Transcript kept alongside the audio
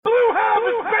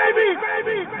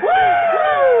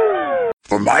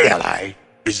For my ally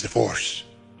is the Force.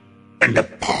 And a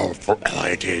powerful ally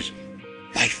it is.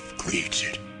 Life creates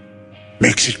it,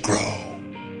 makes it grow.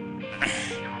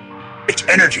 Its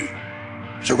energy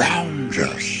surrounds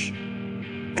us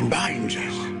and binds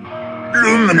us.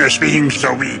 Luminous beings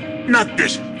so we, not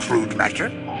this crude matter.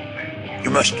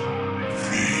 You must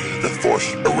feel the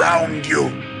Force around you.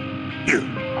 Here,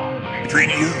 between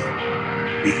you,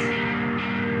 me,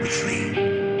 the tree,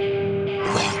 the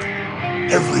rock,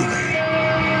 everywhere.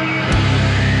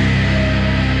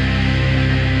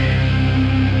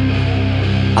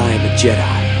 I am a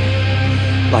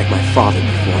Jedi, like my father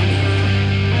before me.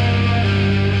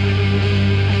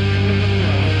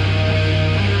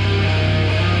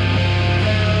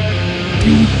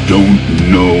 You don't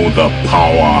know the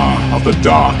power of the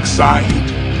dark side.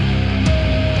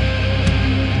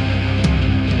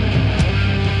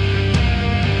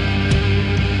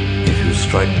 If you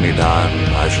strike me down,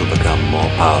 I shall become more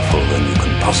powerful than you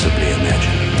can possibly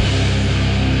imagine.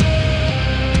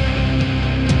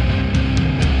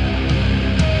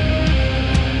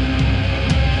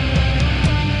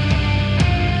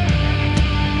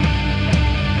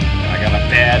 I got a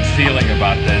bad feeling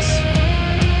about this.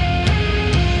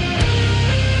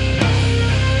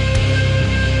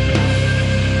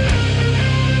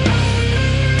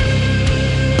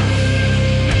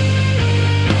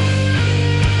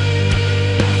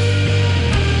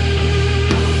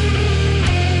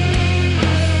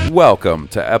 Welcome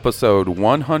to episode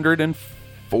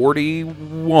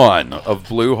 141 of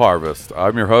Blue Harvest.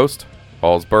 I'm your host,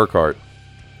 Halls Burkhart.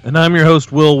 And I'm your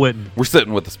host, Will Witten. We're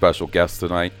sitting with a special guest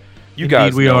tonight. You Indeed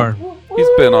guys we know are. He's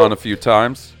been on a few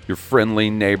times. Your friendly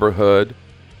neighborhood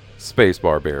space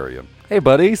barbarian. Hey,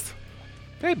 buddies.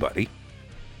 Hey, buddy.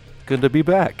 Good to be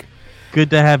back. Good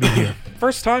to have you here.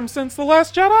 First time since The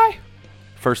Last Jedi?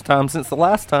 First time since the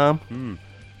last time.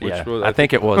 Which Yeah, was- I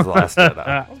think it was the last Jedi.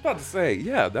 I was about to say,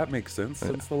 yeah, that makes sense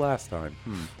since the last time.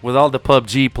 With all the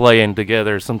PUBG playing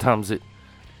together, sometimes it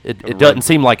Right. doesn't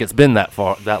seem like it's been that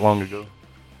long ago.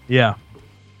 Yeah.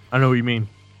 I know what you mean.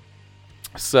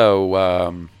 So,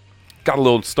 got a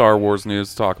little Star Wars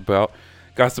news to talk about.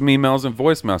 Got some emails and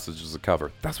voice messages to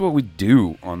cover. That's what we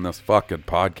do on this fucking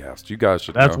podcast. You guys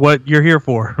should That's know. what you're here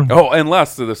for. Oh,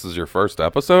 unless this is your first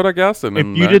episode, I guess. And If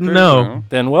in you that didn't case, know.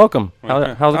 Then welcome.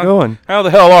 How's it going? How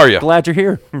the hell are you? Glad you're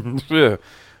here. Yeah.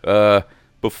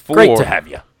 Before Great to have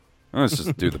you. Let's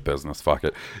just do the business. Fuck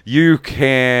it. You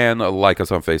can like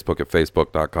us on Facebook at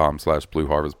facebook.com/Blue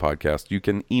Harvest Podcast. You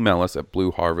can email us at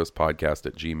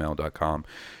blueharvestpodcast@gmail.com.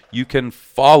 You can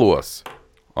follow us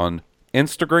on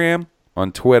Instagram,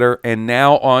 on Twitter, and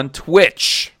now on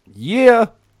Twitch. Yeah.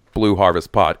 Blue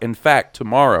Harvest Pod. In fact,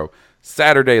 tomorrow,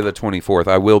 Saturday the 24th,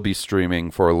 I will be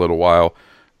streaming for a little while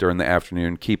during the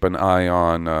afternoon. Keep an eye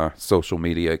on social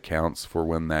media accounts for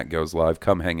when that goes live.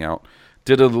 Come hang out.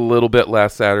 Did it a little bit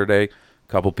last Saturday. A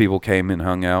couple people came and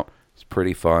hung out. It's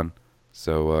pretty fun.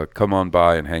 So come on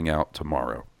by and hang out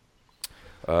tomorrow.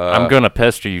 I'm going to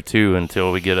pester you, too,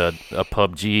 until we get a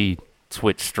PUBG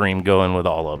Twitch stream going with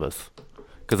all of us.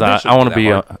 Because That I shouldn't want be to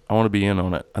that be hard. I want to be in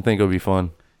on it. I think it'll be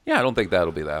fun. Yeah, I don't think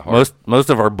that'll be that hard.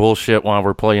 Most of our bullshit while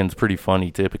we're playing is pretty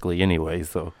funny typically anyway,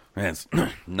 so. Man, it's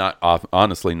not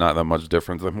honestly not that much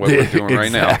different than what we're doing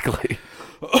right now. Exactly.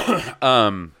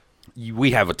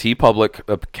 We have a TeePublic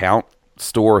account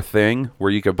store thing where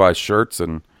you could buy shirts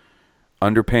and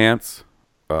underpants,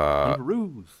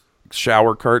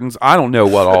 shower curtains. I don't know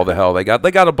what all the hell they got.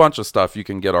 They got a bunch of stuff you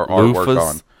can get our artwork Loofahs.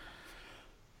 on.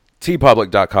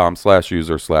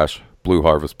 tpublic.com/user/Blue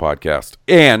Harvest Podcast.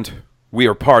 And we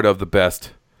are part of the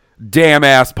best damn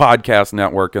ass podcast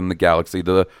network in the galaxy,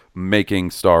 the Making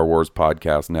Star Wars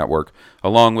Podcast Network,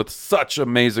 along with such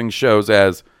amazing shows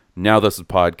as Now This Is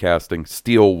Podcasting,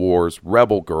 Steel Wars,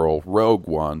 Rebel Girl, Rogue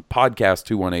One, Podcast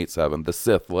 2187, The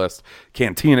Sith List,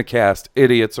 Cantina Cast,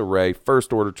 Idiots Array,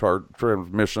 First Order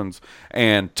Transmissions,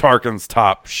 and Tarkin's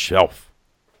Top Shelf.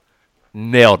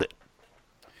 Nailed it.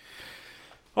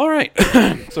 All right.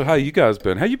 So how you guys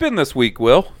been? How you been this week,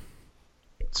 Will?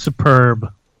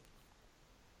 Superb.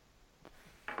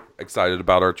 Excited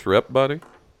about our trip, buddy?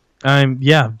 I'm,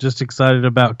 just excited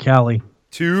about Cali.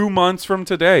 2 months from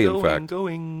today, in fact.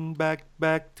 Going back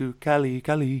to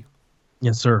Cali.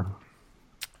 Yes, sir.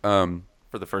 For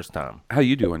the first time. How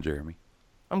you doing, Jeremy?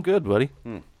 I'm good, buddy.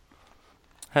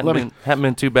 Hadn't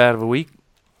been too bad of a week.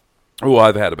 Oh,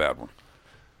 I've had a bad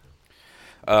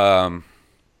one.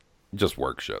 Just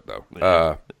work shit, though.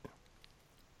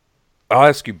 I'll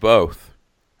ask you both.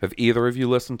 Have either of you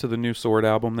listened to the new Sword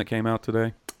album that came out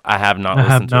today? I have not I have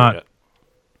listened to not. it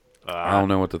yet. I don't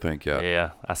know what to think yet.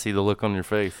 Yeah, I see the look on your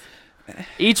face.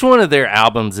 Each one of their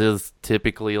albums is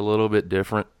typically a little bit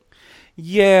different.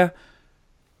 Yeah,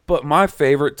 but my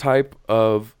favorite type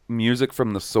of music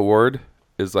from the Sword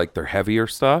is like their heavier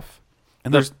stuff.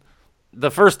 And there's The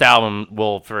first album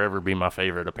will forever be my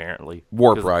favorite, apparently.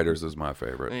 Warp Riders is my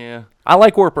favorite. Yeah. I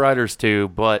like Warp Riders too,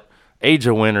 but Age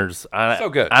of Winters, So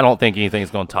good. I don't think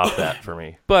anything's going to top that for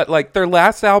me. But like their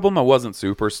last album, I wasn't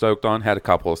super stoked on. Had a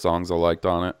couple of songs I liked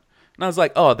on it, and I was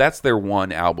like, "Oh, that's their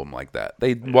one album like that."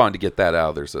 They wanted to get that out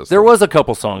of their system. There was a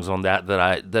couple songs on that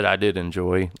I did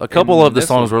enjoy. A couple of the this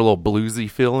songs one- were a little bluesy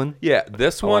feeling. Yeah,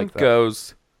 this one like that.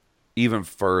 goes even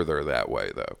further that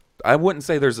way, though. I wouldn't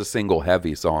say there's a single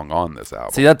heavy song on this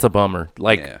album. See, that's a bummer.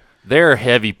 Like, Yeah. their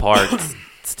heavy parts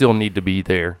still need to be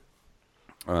there.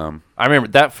 I remember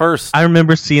that first. I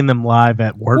remember seeing them live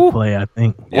at Wordplay, I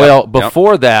think. Well,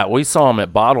 before that, we saw them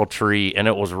at Bottle Tree, and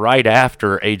it was right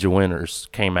after Age of Winters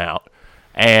came out.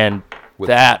 And with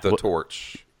that the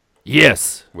Torch.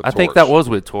 yes, With I think Torch. that was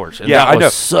with Torch. And Yeah, that I was know.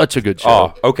 such a good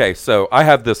show. Oh, okay. So I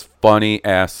have this funny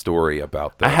ass story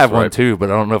about this. I have one right? too, but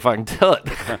I don't know if I can tell it.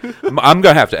 I'm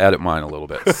gonna have to edit mine a little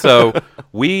bit. So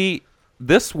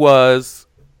this was,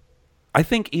 I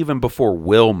think, even before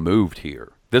Will moved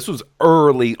here. This was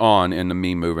early on into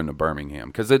me moving to Birmingham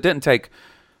because it didn't take.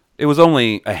 It was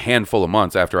only a handful of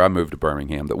months after I moved to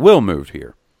Birmingham that Will moved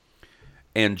here,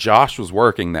 and Josh was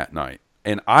working that night,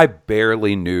 and I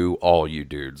barely knew all you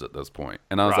dudes at this point.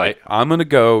 And I was Right. like, I'm gonna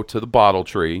go to the Bottle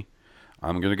Tree.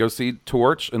 I'm gonna go see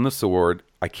Torch and the Sword.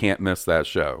 I can't miss that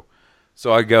show.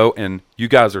 So I go, and you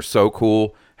guys are so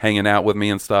cool hanging out with me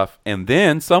and stuff. And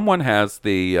then someone has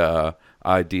the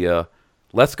idea,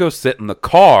 let's go sit in the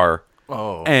car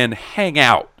and hang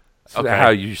out, Okay.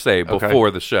 how you say,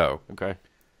 before the show. Okay.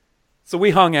 So we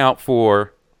hung out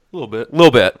for A little bit. a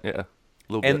little bit. Yeah. A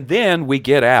little And bit. then we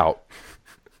get out,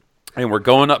 and we're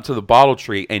going up to the Bottle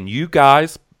Tree, and you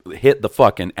guys hit the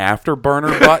fucking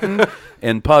afterburner button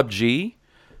in PUBG,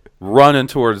 running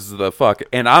towards the fuck,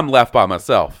 and I'm left by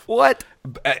myself. What?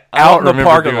 Out in the remember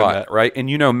parking doing lot, that. right? And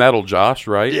you know Metal Josh,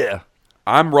 right? Yeah.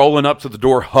 I'm rolling up to the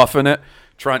door, huffing it,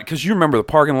 trying, because you remember the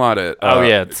parking lot at Oh,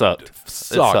 yeah, it sucked.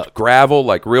 sucked. Gravel,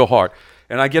 like real hard.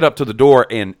 And I get up to the door,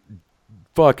 and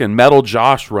fucking Metal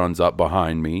Josh runs up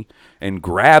behind me and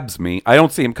grabs me. I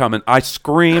don't see him coming. I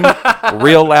scream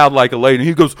real loud like a lady.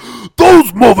 He goes,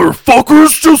 "Those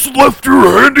motherfuckers just left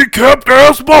your handicapped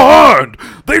ass behind.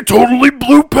 They totally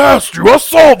blew past you. I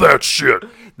saw that shit."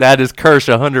 That is Kirsch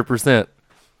 100%.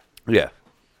 Yeah.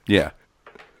 Yeah.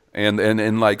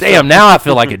 And like, Damn, now I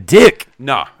feel like a dick.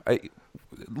 nah.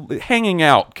 Hanging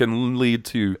out can lead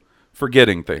to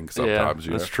forgetting things sometimes.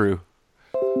 Yeah, you that's know? true.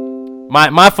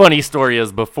 My funny story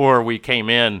is before we came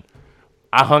in,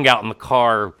 I hung out in the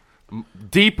car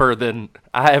deeper than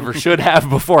I ever should have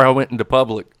before I went into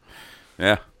public.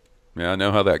 Yeah. Yeah, I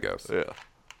know how that goes.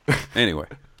 Yeah. Anyway.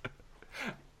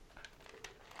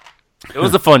 It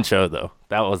was a fun show though.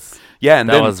 That was Yeah, and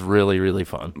that then was really, really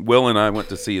fun. Will and I went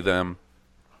to see them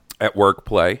at Work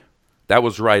Play. That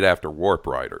was right after Warp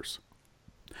Riders.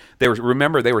 They were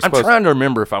I'm trying to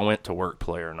remember if I went to Work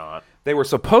Play or not. They were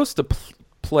supposed to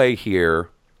play here.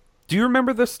 Do you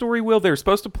remember this story, Will? They were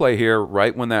supposed to play here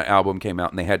right when that album came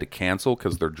out, and they had to cancel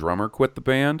because their drummer quit the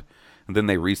band, and then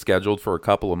they rescheduled for a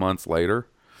couple of months later.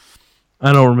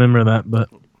 I don't remember that, but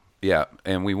Yeah,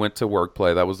 and we went to Work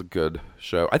Play. That was a good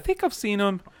show. I think I've seen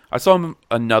them. I saw them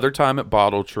another time at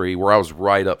Bottle Tree where I was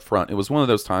right up front. It was one of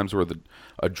those times where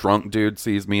a drunk dude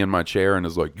sees me in my chair and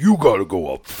is like, "You got to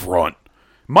go up front."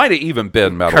 Might have even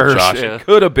been Metal Kirsch, Josh. yeah. It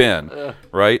could have been,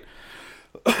 right?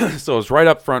 So I was right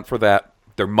up front for that.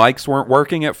 Their mics weren't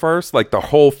working at first. Like the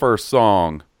whole first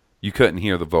song, you couldn't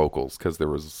hear the vocals because there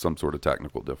was some sort of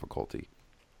technical difficulty.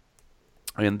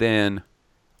 And then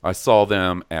I saw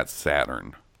them at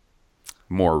Saturn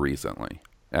more recently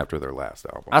after their last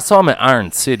album. I saw them at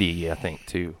Iron City, I think,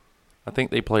 too. I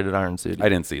think they played at Iron City. I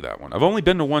didn't see that one. I've only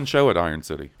been to one show at Iron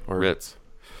City. Ritz.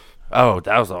 Oh,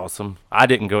 that was awesome. I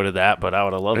didn't go to that, but I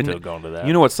would have loved to have gone to that.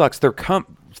 You know what sucks? The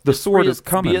Sword is Ritz,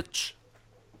 coming. bitch.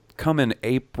 Coming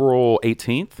April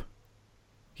 18th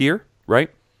here,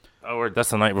 right? Oh, that's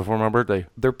the night before my birthday.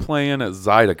 They're playing at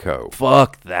Zydeco.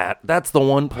 Fuck that. That's the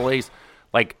one place.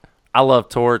 Like, I love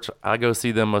Torch. I go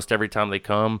see them most every time they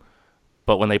come.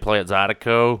 But when they play at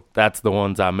Zydeco, that's the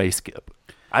ones I may skip.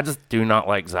 I just do not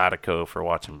like Zydeco for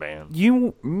watching bands.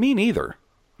 Me neither.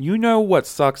 You know what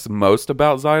sucks most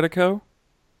about Zydeco?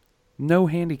 No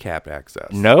handicap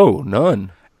access. No,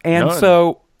 none. And None.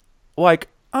 so, like,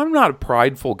 I'm not a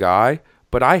prideful guy,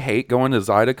 but I hate going to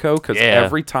Zydeco because Yeah.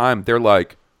 every time they're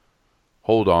like,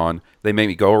 hold on, they make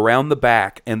me go around the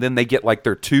back, and then they get like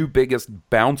their two biggest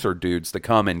bouncer dudes to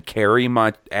come and carry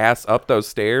my ass up those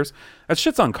stairs. That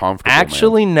shit's uncomfortable.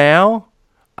 Actually, now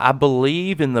I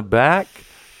believe in the back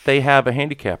they have a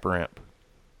handicap ramp.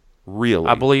 Really?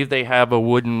 I believe they have a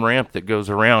wooden ramp that goes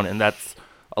around, and that's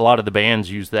a lot of the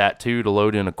bands use that too to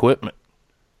load in equipment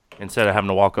instead of having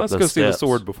to walk up Let's those go steps. see the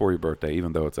sword before your birthday,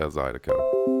 even though it's at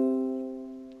Zydeco.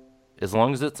 As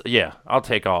long as it's I'll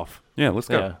take off. Yeah, let's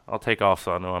go. Yeah, I'll take off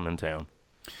so I know I'm in town.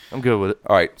 I'm good with it.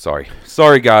 All right,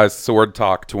 sorry guys. Sword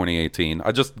Talk 2018.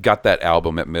 I just got that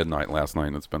album at midnight last night,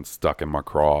 and it's been stuck in my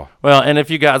craw. Well, and if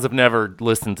you guys have never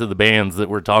listened to the bands that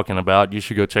we're talking about, you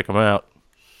should go check them out.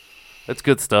 It's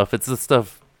good stuff. It's the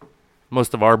stuff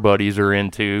most of our buddies are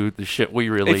into, the shit we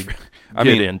really get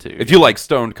into. If you like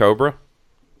Stoned Cobra,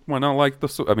 why not like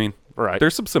the? I mean, Right.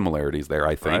 There's some similarities there,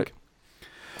 I think. Right.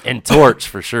 And Torch,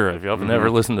 for sure. If y'all have never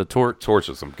listened to Torch, Torch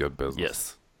is some good business.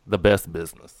 yes, the best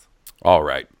business. All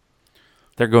right.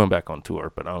 They're going back on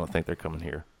tour, but I don't think they're coming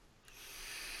here.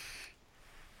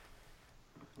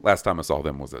 Last time I saw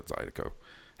them was at Zydeco.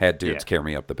 Had dudes Yeah. carry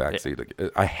me up the back seat.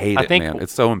 I hate I it, think man.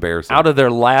 It's so embarrassing. Out of their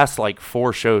last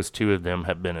 4 shows, 2 of them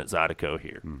have been at Zydeco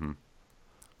here. Mm-hmm.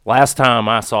 Last time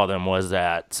I saw them was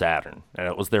at Saturn, and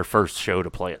it was their first show to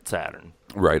play at Saturn.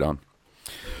 Right on.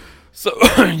 So,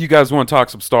 you guys want to talk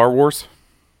some Star Wars?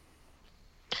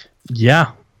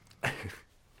 Yeah.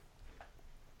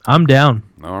 I'm down.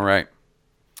 All right.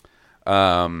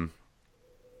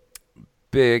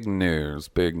 Big news.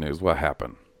 What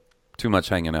happened? Too much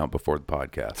hanging out before the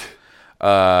podcast.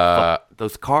 Fuck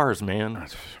those cars, man.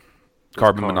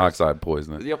 Carbon cars. monoxide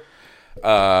poisoning. Yep.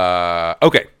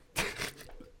 Okay.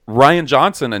 Rian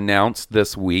Johnson announced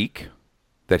this week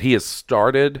that he has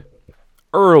started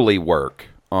early work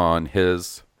on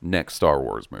his next Star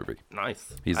Wars movie.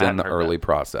 Nice. He's I in the hadn't heard early that.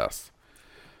 process,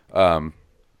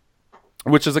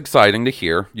 which is exciting to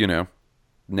hear.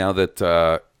 Now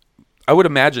that I would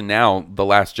imagine now The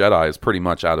Last Jedi is pretty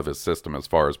much out of his system as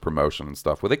far as promotion and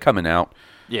stuff. With it coming out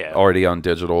already on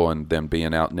digital and then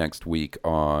being out next week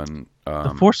on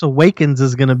The Force Awakens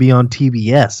is going to be on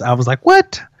TBS. I was like,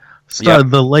 what?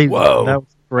 The late. Whoa. That was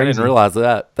I crazy. didn't realize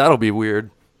that. That'll be weird.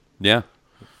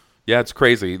 Yeah, it's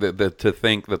crazy that to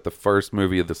think that the first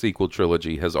movie of the sequel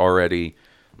trilogy has already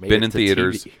Made been it in to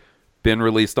theaters, TV. been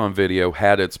released on video,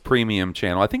 had its premium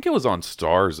channel. I think it was on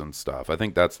Stars and stuff. I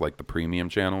think that's like the premium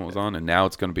channel it was on, and now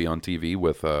it's going to be on TV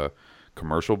with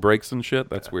commercial breaks and shit.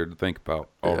 That's weird to think about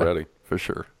already. For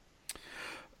sure.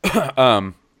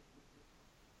 But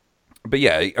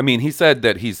yeah, I mean, he said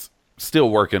that he's still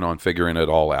working on figuring it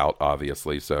all out,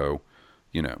 obviously. So,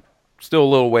 still a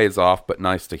little ways off, but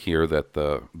nice to hear that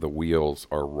the wheels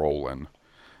are rolling.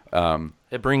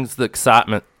 It brings the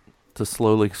excitement to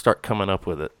slowly start coming up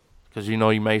with it. Because, you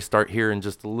may start hearing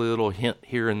just a little hint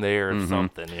here and there of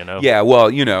something, Yeah, well,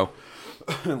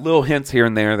 little hints here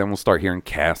and there. Then we'll start hearing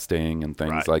casting and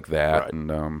things Right, like that. right.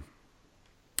 And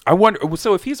I wonder.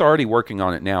 So if he's already working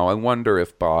on it now, I wonder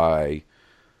if by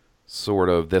sort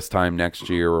of this time next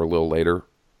year or a little later,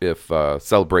 if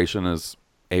Celebration is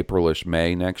April-ish,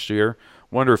 May next year,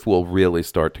 wonder if we'll really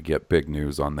start to get big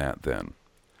news on that then.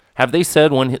 Have they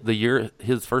said when the year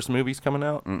his first movie's coming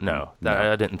out? No,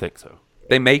 I didn't think so.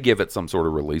 They may give it some sort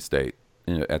of release date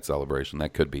at Celebration.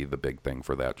 That could be the big thing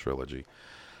for that trilogy.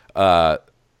 What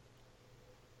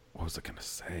was I going to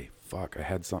say? Fuck, I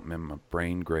had something in my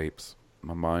brain grapes.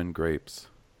 My mind grapes.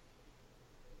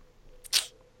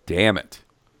 Damn it.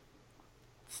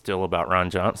 Still about Ron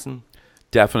Johnson?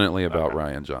 Definitely about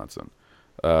Rian Johnson.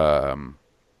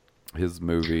 His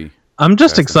movie. I'm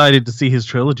just excited to see his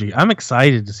trilogy. I'm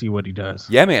excited to see what he does.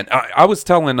 Yeah, man. I was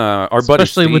telling our buddy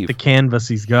Especially Steve. with the canvas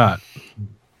he's got.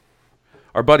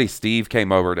 Our buddy Steve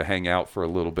came over to hang out for a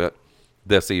little bit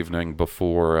this evening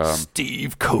before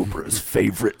Steve Cobra's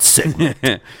favorite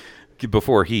segment.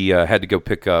 before he had to go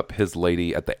pick up his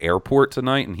lady at the airport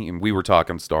tonight, and we were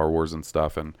talking Star Wars and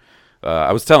stuff, and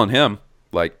I was telling him,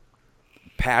 like,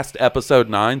 past episode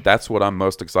 9, that's what I'm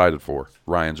most excited for,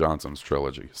 Rian Johnson's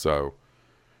trilogy. So,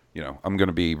 I'm going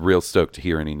to be real stoked to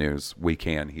hear any news we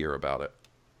can hear about it.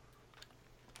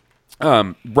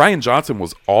 Rian Johnson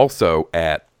was also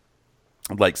at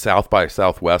like South by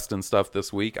Southwest and stuff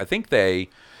this week. I think they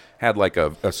had like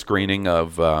a screening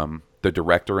of the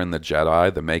Director and the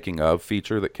Jedi, the making of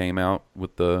feature that came out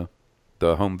with the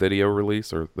home video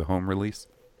release or the home release.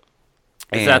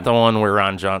 Is that the one where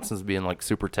Ron Johnson's being like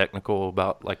super technical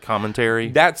about like commentary?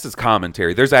 That's his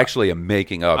commentary. There's actually a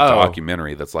making of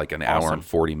documentary that's like an hour Awesome. and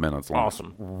 40 minutes long.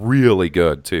 Awesome. Really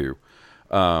good too.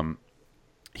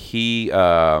 He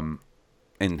and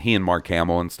Mark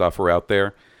Hamill and stuff were out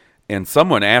there, and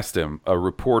someone asked him, a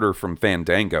reporter from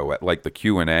Fandango at like the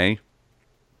Q&A,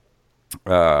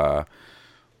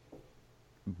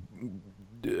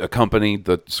 accompanied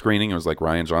the screening. It was like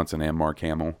Rian Johnson and Mark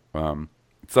Hamill.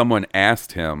 someone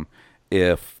asked him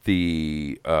if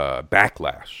the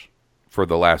backlash for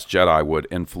The Last Jedi would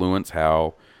influence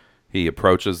how he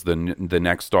approaches the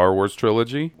next Star Wars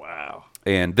trilogy. Wow.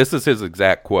 And this is his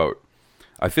exact quote.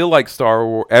 I feel like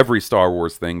every Star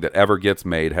Wars thing that ever gets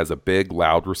made has a big,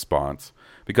 loud response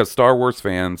because Star Wars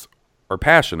fans are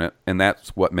passionate, and that's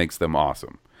what makes them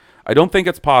awesome. I don't think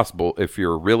it's possible if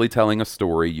you're really telling a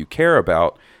story you care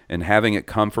about and having it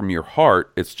come from your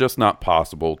heart. It's just not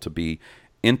possible to be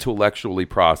intellectually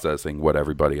processing what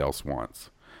everybody else wants.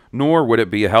 Nor would it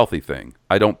be a healthy thing.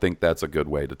 I don't think that's a good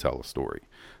way to tell a story.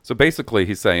 So basically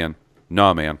he's saying,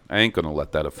 nah, man, I ain't going to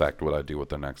let that affect what I do with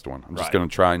the next one. I'm just going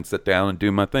to try and sit down and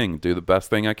do my thing, do the best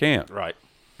thing I can. Right.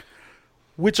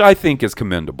 Which I think is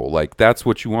commendable. Like, that's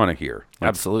what you want to hear. Like,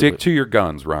 Absolutely. stick to your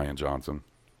guns, Rian Johnson.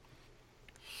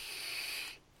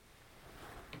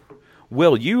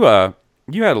 Will, you had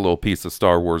a little piece of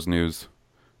Star Wars news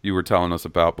you were telling us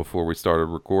about before we started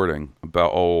recording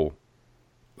about old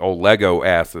Lego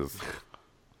asses.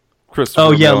 Christopher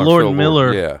Oh yeah, Miller, Lord Phil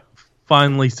Miller Yeah.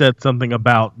 finally said something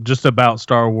about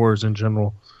Star Wars in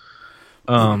general.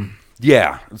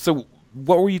 Yeah. So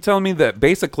what were you telling me? That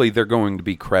basically they're going to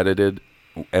be credited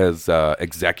as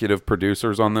executive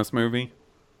producers on this movie?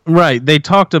 Right. They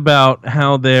talked about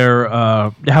how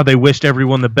they wished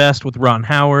everyone the best with Ron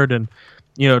Howard, and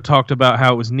talked about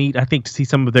how it was neat, I think, to see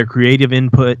some of their creative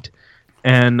input.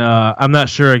 And I'm not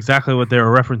sure exactly what they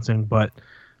were referencing, but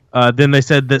then they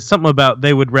said that something about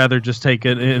they would rather just take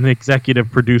an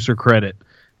executive producer credit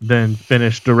than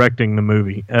finish directing the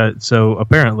movie. So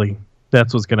apparently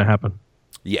that's what's going to happen.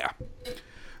 Yeah.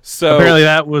 So apparently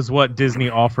that was what Disney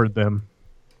offered them.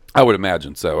 I would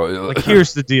imagine so. Like,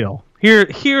 here's the deal.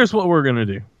 Here's what we're going to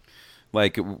do.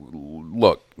 Like,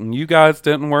 look, you guys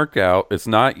didn't work out. It's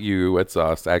not you. It's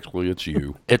us. Actually, it's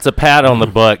you. It's a pat on the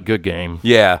butt. Good game.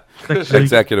 Yeah.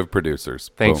 Executive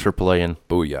producers. Thanks Boom. for playing.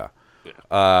 Booyah.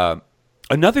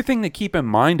 Another thing to keep in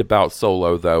mind about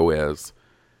Solo, though, is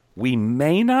we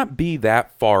may not be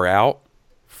that far out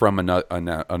from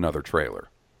another trailer.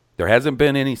 There hasn't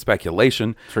been any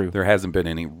speculation. True. There hasn't been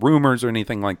any rumors or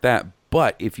anything like that.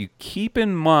 But if you keep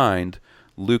in mind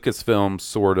Lucasfilm's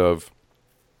sort of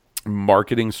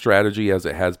marketing strategy as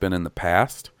it has been in the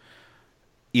past,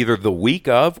 either the week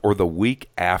of or the week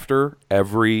after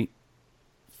every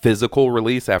physical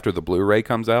release after the Blu-ray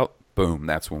comes out, boom,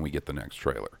 that's when we get the next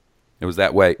trailer. It was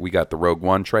that way. We got the Rogue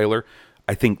One trailer,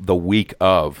 I think the week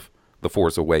of the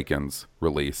Force Awakens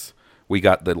release. We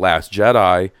got the Last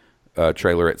Jedi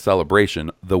trailer at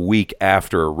Celebration the week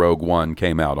after Rogue One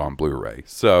came out on Blu-ray.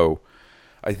 So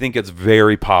I think it's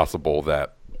very possible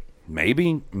that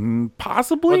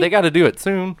possibly. Well, they got to do it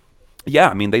soon. Yeah,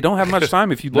 I mean, they don't have much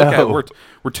time. If you look at it,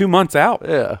 we're 2 months out.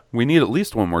 Yeah. We need at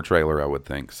least one more trailer, I would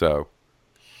think. So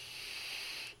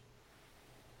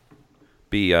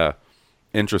be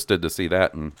interested to see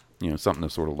that, and something to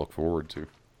sort of look forward to.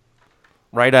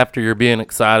 Right after you're being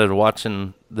excited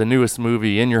watching the newest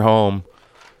movie in your home,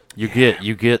 you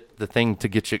get the thing to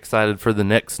get you excited for the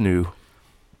next new.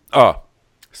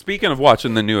 Speaking of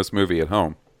watching the newest movie at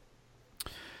home,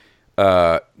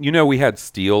 we had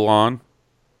Steele on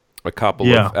a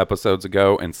couple of episodes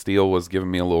ago, and Steele was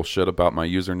giving me a little shit about my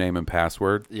username and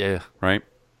password. Yeah. Right?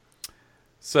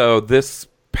 So this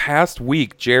past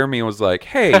week, Jeremy was like,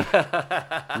 hey,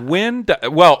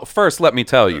 well, first let me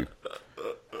tell you.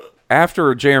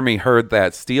 After Jeremy heard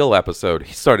that Steele episode,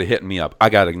 he started hitting me up. I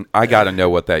gotta know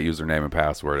what that username and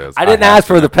password is. I didn't ask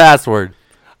for the password.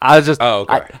 I was just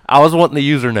okay. I was wanting the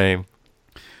username.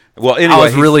 Well, anyway, I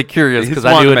was really curious because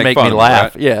I knew it would make me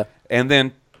laugh. Right? Yeah. And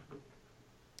then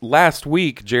last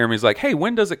week, Jeremy's like, hey,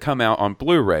 when does it come out on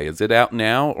Blu-ray? Is it out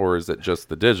now, or is it just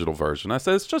the digital version? I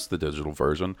said, it's just the digital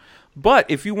version. But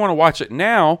if you want to watch it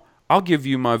now, I'll give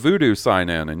you my Vudu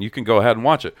sign-in, and you can go ahead and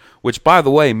watch it. Which, by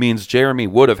the way, means Jeremy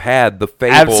would have had the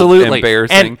fabled,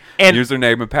 embarrassing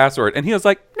username and password. And he was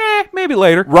like, nah, maybe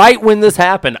later. Right when this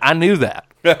happened, I knew that.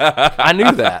 I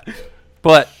knew that.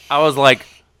 But I was like,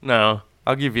 no,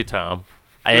 I'll give you time.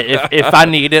 If I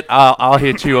need it, I'll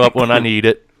hit you up when I need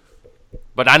it.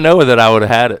 But I know that I would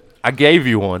have had it. I gave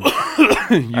you one.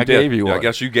 Gave you one. I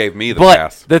guess you gave me the but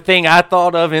pass. The thing I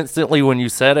thought of instantly when you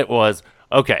said it was,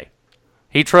 okay,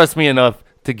 he trusts me enough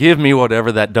to give me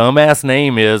whatever that dumbass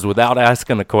name is without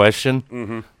asking a question.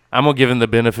 Mm-hmm. I'm going to give him the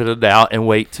benefit of the doubt and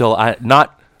wait till I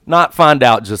not find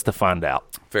out just to find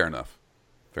out. Fair enough.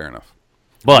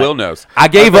 But Will knows. I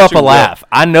gave up a laugh.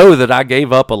 I know that I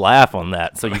gave up a laugh on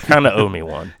that, so you kind of owe me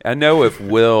one. I know if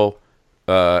Will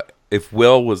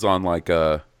was on like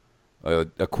a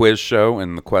quiz show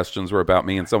and the questions were about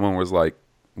me, and someone was like,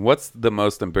 What's the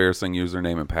most embarrassing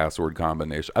username and password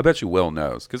combination? I bet you Will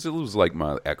knows because it was like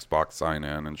my Xbox sign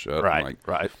in and shit. Right.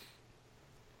 Right.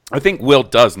 I think Will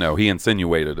does know. He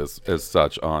insinuated as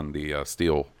such on the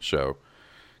Steel show.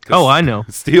 Oh, I know.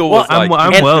 Steel was I'm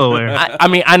well aware. I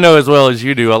mean, I know as well as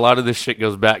you do. A lot of this shit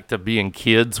goes back to being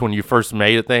kids when you first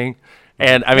made a thing,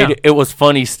 and I mean, it was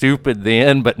funny, stupid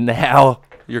then, but now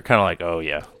you're kind of like, oh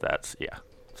yeah,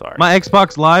 sorry. My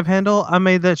Xbox Live handle, I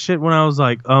made that shit when I was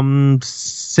like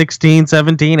 16,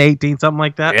 17, 18, something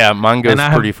like that. Yeah, mine goes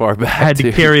And pretty far back. I had to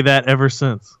too. carry that ever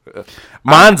since.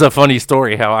 Mine's a funny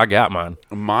story how I got mine.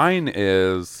 Mine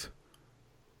has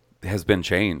been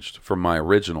changed from my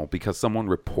original because someone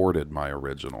reported my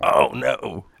original. Oh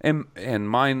no! And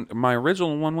my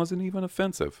original one wasn't even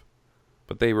offensive,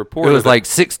 but they It reported was like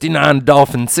 69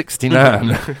 Dolphin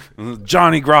 69.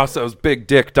 Johnny Grosso's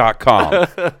BigDick.com.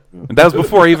 And that was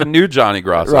before I even knew Johnny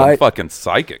Grosso. I'm Right. fucking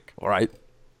psychic. Right?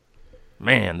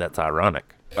 Man, that's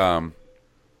ironic.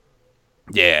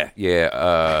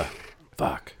 Yeah.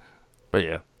 Fuck. But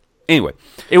yeah, Anyway,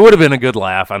 it would have been a good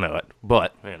laugh. I know it,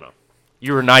 but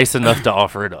you were nice enough to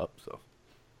offer it up. So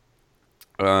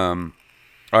all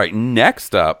right.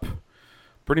 Next up,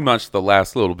 pretty much the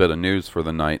last little bit of news for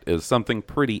the night is something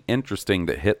pretty interesting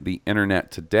that hit the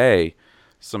internet today.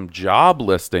 Some job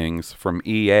listings from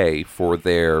EA for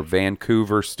their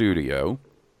Vancouver studio.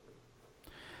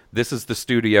 This is the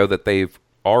studio that they've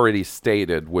already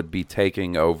stated would be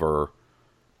taking over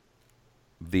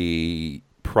the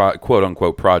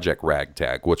quote-unquote Project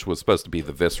Ragtag, which was supposed to be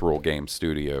the Visceral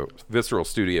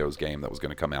Studios game that was going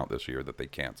to come out this year that they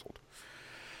canceled.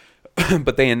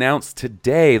 But they announced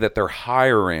today that they're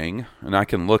hiring, and I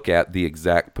can look at the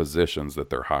exact positions that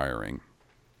they're hiring.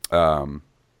 They're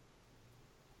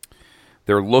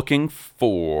looking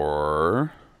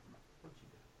for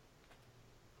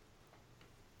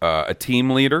a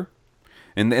team leader,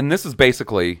 and this is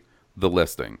basically the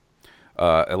listing.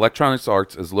 Electronic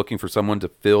Arts is looking for someone to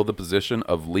fill the position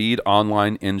of lead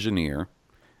online engineer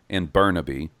in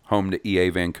Burnaby, home to EA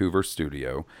Vancouver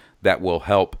studio, that will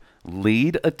help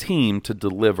lead a team to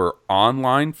deliver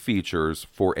online features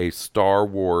for a Star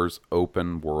Wars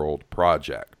open world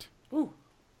project. Ooh.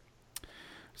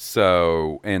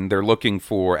 So, and they're looking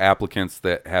for applicants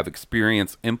that have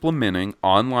experience implementing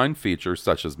online features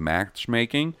such as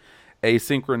matchmaking,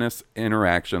 asynchronous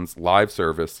interactions, live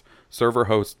service, server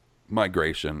host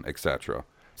migration, etc.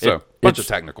 So, bunch of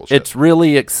technical shit. It's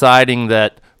really exciting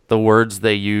that the words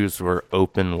they used were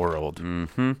open world.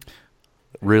 Mm-hmm.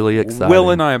 Really exciting. Will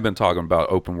and I have been talking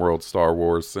about open world Star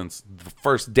Wars since the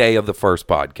first day of the first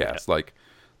podcast. Yeah. Like,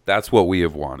 that's what we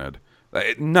have wanted.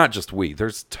 Not just we.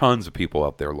 There's tons of people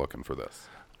out there looking for this.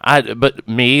 But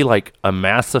me, like a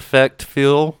Mass Effect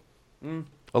feel,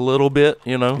 a little bit,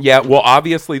 you know? Yeah, well,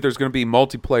 obviously there's going to be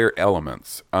multiplayer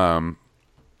elements.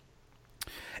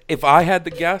 If I had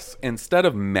to guess, instead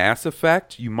of Mass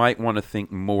Effect, you might want to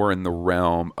think more in the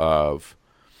realm of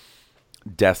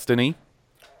Destiny,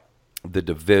 The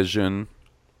Division,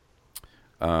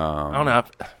 I don't know.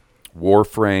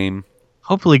 Warframe.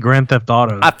 Hopefully Grand Theft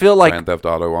Auto. I feel like Grand Theft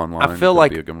Auto Online. I feel could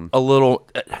like be a good one. a little.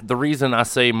 The reason I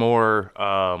say more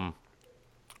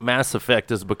Mass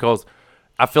Effect is because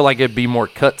I feel like it'd be more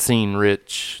cutscene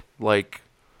rich, like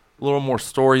a little more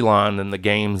storyline than the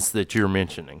games that you're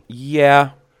mentioning.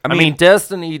 Yeah, I mean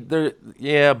Destiny. But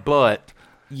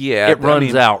yeah, it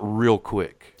runs out real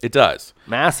quick. It does.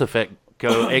 Mass Effect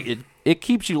it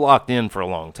keeps you locked in for a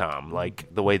long time,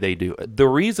 like the way they do it. The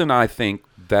reason I think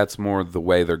that's more the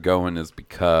way they're going is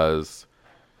because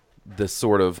the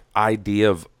sort of idea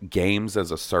of games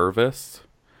as a service,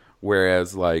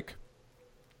 whereas like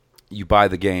you buy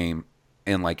the game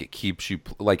and like it keeps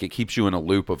you in a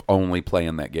loop of only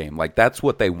playing that game. Like that's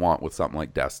what they want with something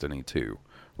like Destiny 2,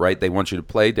 right? They want you to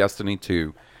play Destiny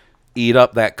 2, eat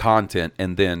up that content,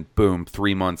 and then boom,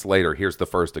 3 months later, here's the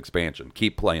first expansion.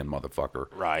 Keep playing, motherfucker.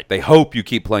 Right. They hope you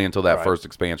keep playing until that first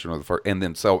expansion or the first, and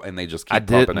they just keep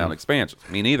pumping out expansions.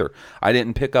 Me neither. I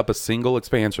didn't pick up a single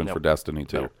expansion for Destiny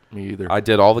 2. Nope, me either. I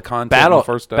did all the content in the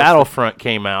first Destiny. Battlefront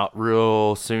came out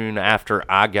real soon after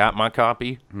I got my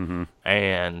copy,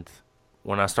 and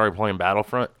when I started playing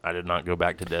Battlefront, I did not go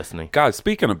back to Destiny. Guys,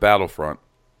 speaking of Battlefront,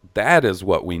 that is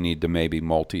what we need to maybe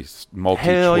multi-switch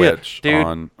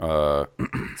on.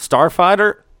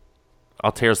 Starfighter,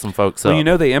 I'll tear some folks up. Well, you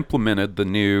know they implemented the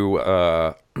new...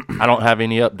 I don't have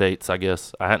any updates, I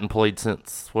guess. I hadn't played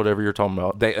since whatever you're talking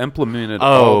about. They implemented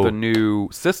all the new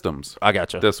systems. I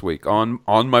gotcha. This week, on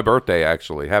my birthday,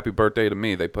 actually. Happy birthday to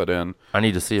me. They put in... I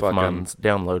need to see if mine's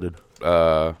downloaded.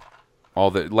 all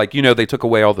the they took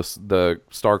away all the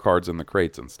star cards in the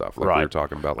crates and stuff like we Right. were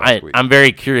talking about last week. I'm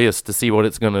very curious to see what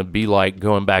it's going to be like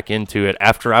going back into it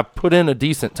after I put in a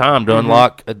decent time to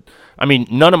unlock. I mean,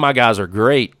 none of my guys are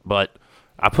great, but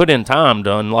I put in time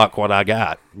to unlock what I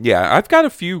got. Yeah, I've got a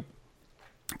few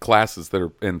classes that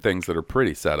are and things that are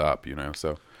pretty set up,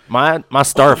 so My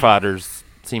starfighters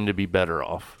seem to be better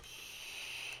off.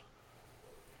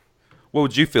 what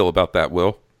would you feel about that,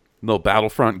 Will? Little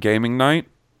Battlefront gaming night?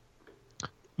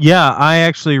 Yeah, I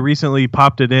actually recently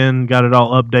popped it in, got it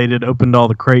all updated, opened all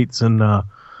the crates, and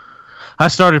I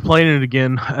started playing it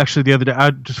again. Actually, the other day, I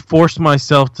just forced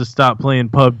myself to stop playing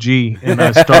PUBG, and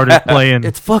I started playing.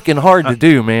 It's fucking hard to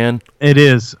do, man. It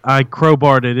is. I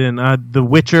crowbarred it in. The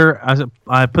Witcher.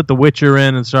 I put The Witcher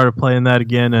in and started playing that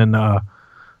again, and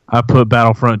I put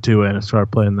Battlefront 2 in and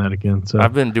started playing that again. So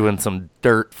I've been doing some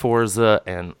dirt Forza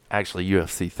and actually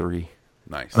UFC 3.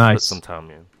 Nice. Put some time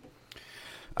in.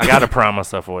 I got to pry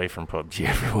myself away from PUBG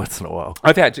every once in a while.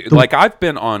 I've had to, I've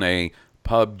been on a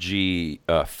PUBG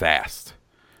fast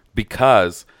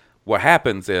because what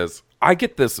happens is I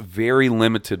get this very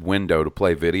limited window to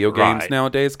play video games Right.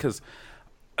 nowadays because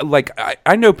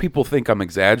I know people think I'm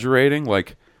exaggerating.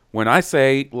 Like when I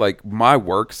say my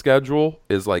work schedule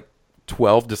is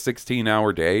 12 to 16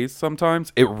 hour days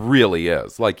sometimes, it really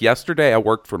is. Like yesterday I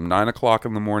worked from 9 o'clock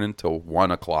in the morning till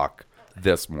 1 o'clock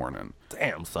this morning.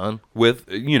 Damn, son. With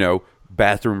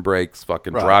bathroom breaks,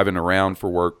 fucking Right. driving around for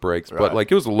work breaks, but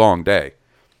Right. it was a long day.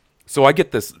 So I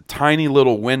get this tiny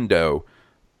little window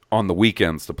on the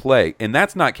weekends to play, and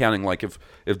that's not counting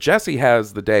if Jesse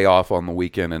has the day off on the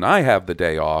weekend and I have the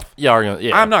day off. Yeah,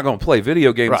 I'm not going to play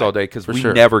video games Right, all day because for we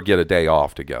sure. never get a day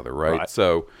off together, right? Right.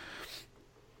 So,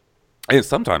 and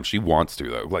sometimes she wants to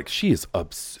though. She is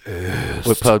obsessed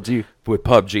with PUBG. With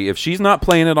PUBG. If she's not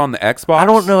playing it on the Xbox, I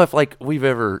don't know if we've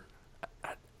ever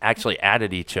actually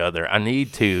added each other. I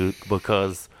need to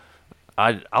because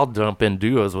I'll jump in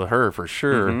duos with her for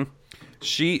sure. Mm-hmm.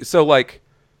 She's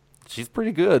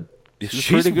pretty good. She's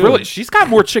pretty good. really she's got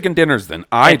more chicken dinners than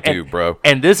I do, bro.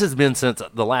 And this has been since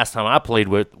the last time I played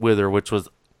with her, which was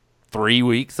 3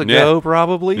 weeks ago, Yeah.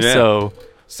 probably. Yeah.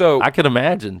 So I could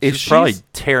imagine if she's probably she's-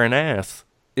 tearing ass.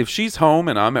 If she's home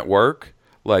and I'm at work,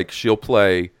 she'll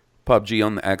play PUBG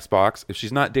on the Xbox. If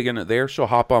she's not digging it there, she'll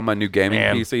hop on my new gaming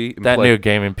Man, PC and that play. new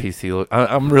gaming PC look.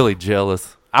 I'm really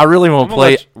jealous. I really want to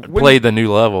I'm gonna play the new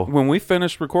level. When we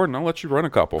finish recording, I'll let you run a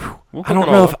couple. We'll I don't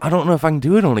know if I can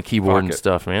do it on a keyboard Fuck and it.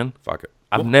 stuff, man. Fuck it.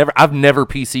 I've never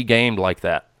PC gamed like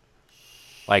that.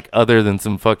 Other than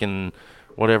some fucking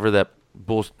whatever that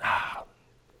bullshit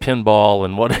pinball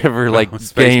and whatever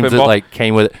Space games pinball? that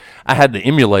came with it. I had the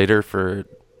emulator for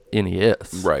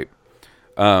NES. Right.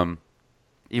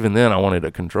 Even then I wanted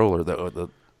a controller though. The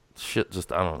shit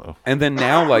just I don't know. And then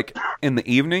now, in the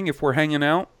evening, if we're hanging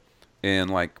out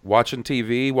and watching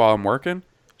TV while I'm working,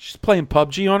 she's playing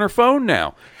PUBG on her phone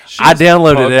now. I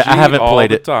downloaded it. I PUBG haven't all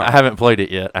played the it. time. I haven't played it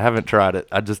yet. I haven't tried it.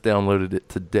 I just downloaded it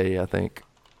today, I think.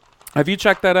 Have you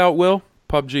checked that out, Will?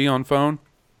 PUBG on phone?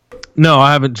 no,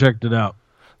 I haven't checked it out.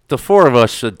 The four of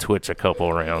us should twitch a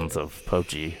couple rounds of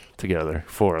PUBG together.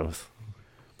 Four of us.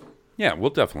 Yeah, we'll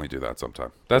definitely do that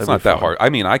sometime. That's That'd be not that fun. hard. I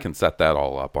mean, I can set that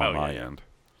all up on my yeah. end.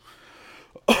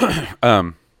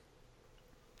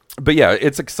 But yeah,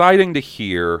 it's exciting to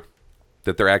hear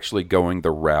that they're actually going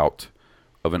the route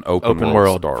of an open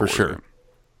world Star for Wars sure.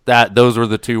 game. Those were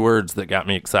the two words that got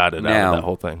me excited out Now- of that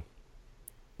whole thing.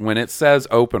 When it says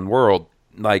open world,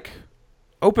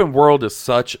 open world is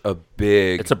such a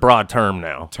big It's a broad term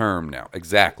now. term now.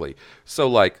 Exactly. So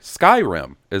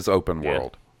Skyrim is open Yeah.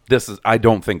 world. I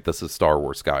don't think this is Star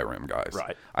Wars Skyrim, guys.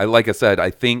 Right. Like I said, I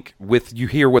think you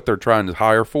hear what they're trying to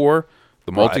hire for,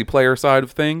 the Right. multiplayer side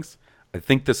of things, I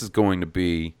think this is going to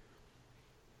be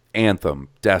Anthem,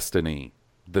 Destiny,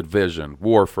 The Division,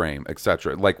 Warframe,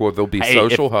 etc. There'll be Hey,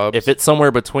 social hubs. If it's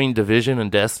somewhere between Division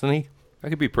and Destiny, that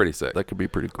could be pretty sick. that could be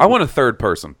pretty cool. I want a third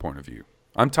person point of view.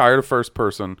 I'm tired of first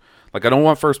person. I don't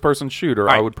want first person shooter.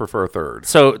 I Right. would prefer third.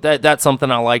 So that's something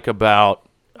I like about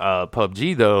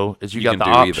PUBG though is you got can the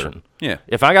do option. either. Yeah.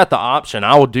 If I got the option,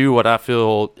 I will do what I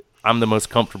feel I'm the most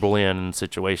comfortable in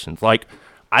situations.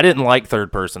 I didn't like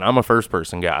third person. I'm a first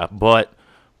person guy, but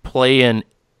playing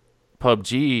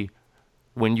PUBG,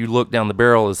 when you look down the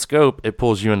barrel of the scope, it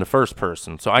pulls you into first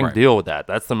person. So I can Right. deal with that.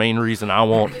 That's the main reason I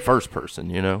want first person,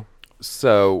 you know?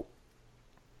 So,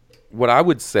 what I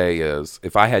would say is,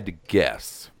 if I had to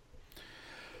guess,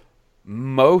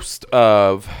 most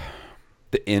of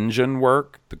the engine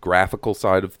work, the graphical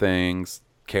side of things,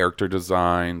 character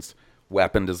designs,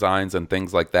 weapon designs and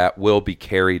things like that will be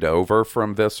carried over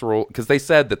from Visceral, because they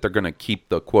said that they're going to keep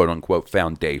the quote-unquote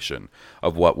foundation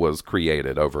of what was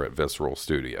created over at Visceral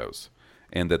Studios,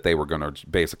 and that they were going to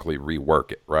basically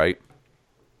rework it, right?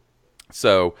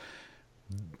 So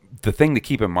the thing to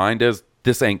keep in mind is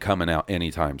this ain't coming out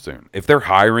anytime soon. If they're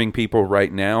hiring people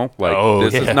right now,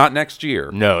 this is not next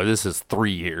year. No, this is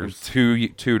 3 years. 2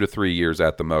 to 3 years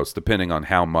at the most, depending on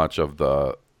how much of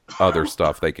the other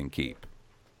stuff they can keep.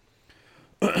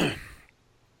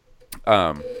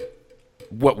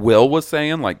 What Will was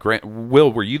saying,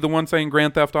 Will, were you the one saying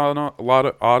Grand Theft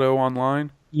Auto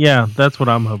Online? Yeah, that's what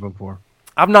I'm hoping for.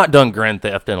 I've not done Grand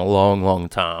Theft in a long, long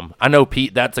time. I know,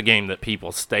 Pete, that's a game that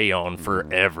people stay on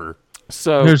forever.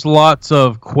 So there's lots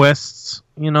of quests,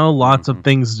 lots of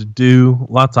things to do,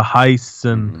 lots of heists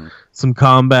and some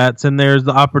combats, and there's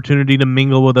the opportunity to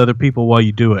mingle with other people while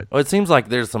you do it. Well, it seems like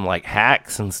there's some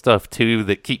hacks and stuff too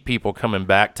that keep people coming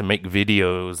back to make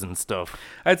videos and stuff.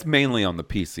 That's mainly on the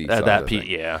PC side.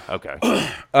 Yeah, okay.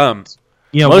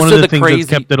 Yeah, Most one of of the the things crazy-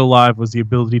 that kept it alive was the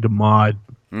ability to mod.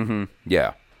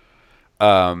 Yeah.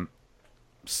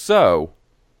 So,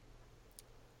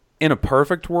 in a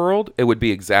perfect world, it would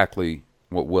be exactly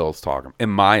what Will's talking, in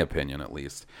my opinion at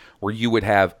least, where you would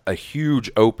have a huge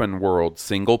open world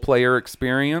single player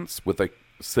experience with a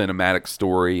cinematic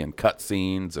story and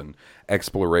cutscenes and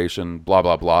exploration, blah,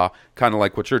 blah, blah, kind of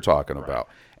like what you're talking about.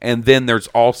 And then there's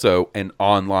also an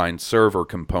online server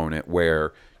component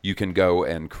where you can go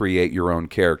and create your own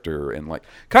character and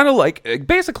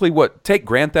basically take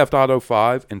Grand Theft Auto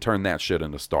 5 and turn that shit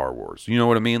into Star Wars. You know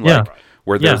what I mean?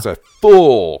 Where there's a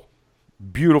full,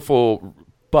 beautiful,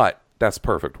 but that's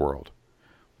perfect world.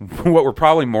 What we're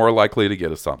probably more likely to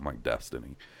get is something like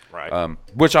Destiny. Right.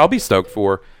 Which I'll be stoked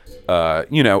for. I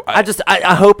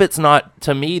hope it's not.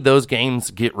 To me, those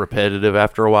games get repetitive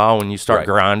after a while when you start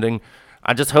grinding.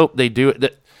 I just hope they do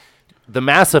it. The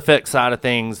Mass Effect side of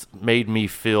things made me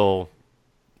feel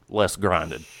less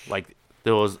grinded. Like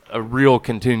there was a real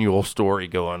continual story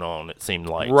going on, it seemed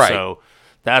like. Right. So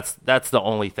that's the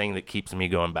only thing that keeps me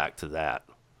going back to that.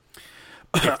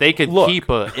 If they could keep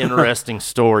an interesting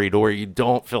story to where you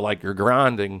don't feel like you're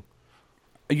grinding.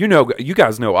 You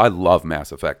guys know I love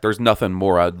Mass Effect. There's nothing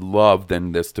more I'd love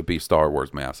than this to be Star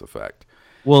Wars Mass Effect.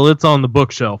 Well, it's on the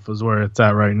bookshelf is where it's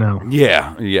at right now.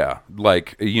 Yeah.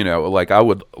 I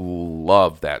would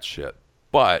love that shit.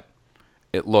 But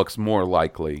it looks more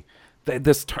likely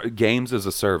this games as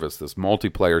a service, this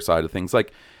multiplayer side of things.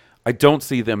 I don't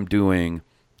see them doing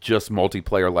just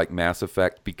multiplayer like Mass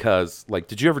Effect because,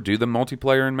 did you ever do the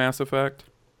multiplayer in Mass Effect?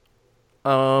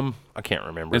 I can't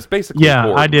remember. It's basically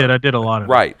horde I did. mode. I did a lot of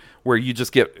it. Right, where you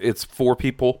just it's 4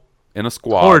 people in a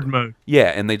squad. Horde mode. Yeah,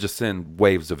 and they just send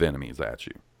waves of enemies at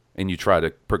you, and you try to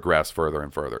progress further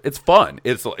and further. It's fun.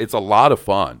 It's a lot of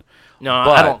fun. No,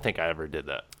 but I don't think I ever did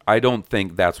that. I don't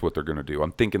think that's what they're going to do.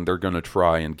 I'm thinking they're going to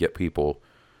try and get people,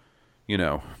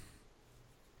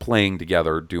 playing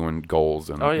together, doing goals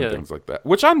and things like that,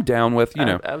 which I'm down with.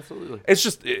 Absolutely. It's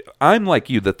just I'm like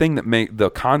you. The thing that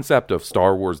the concept of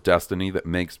Star Wars Destiny that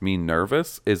makes me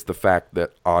nervous is the fact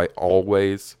that I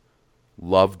always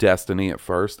love Destiny at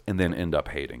first and then end up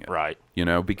hating it. Right.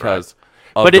 Because.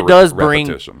 But it does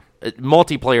repetition. bring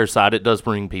multiplayer side. It does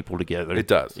bring people together. It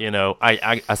does.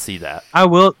 I see that. I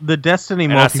will. The Destiny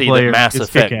And I see that multiplayer Mass is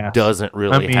Effect kick-ass. doesn't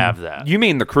really have that. You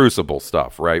mean the Crucible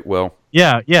stuff, right? Will?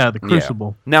 Yeah, the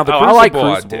Crucible. Yeah. Now the I Crucible, like I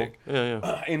Crucible. dig.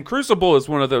 Yeah. And Crucible is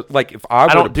one of the if I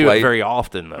were I don't to do play it very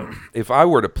often though. if I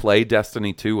were to play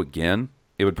Destiny 2 again,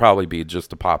 it would probably be just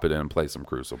to pop it in and play some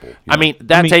Crucible. I mean,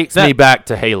 that takes me back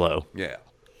to Halo. Yeah.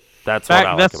 That's what I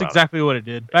like That's about exactly what it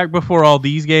did. Back before all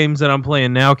these games that I'm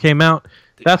playing now came out,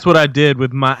 that's what I did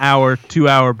with my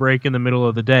 2-hour break in the middle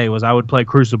of the day. Was I would play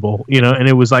Crucible, and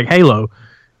it was like Halo.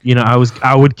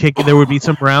 I would kick. There would be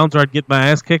some rounds where I'd get my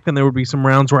ass kicked, and there would be some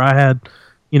rounds where I had,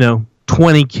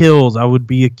 20 kills. I would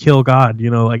be a kill god.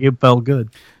 It felt good.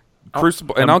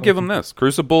 Crucible, and I'll give them this: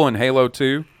 Crucible and Halo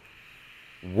 2,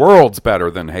 worlds better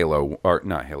than Halo, or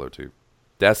not Halo 2,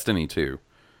 Destiny 2.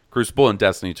 Crucible and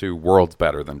Destiny 2, worlds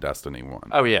better than Destiny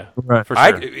 1. Oh yeah, Right. for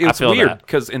sure. It's I feel weird that.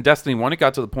 because in Destiny 1, it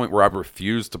got to the point where I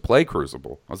refused to play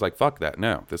Crucible. I was like, fuck that.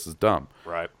 No, this is dumb.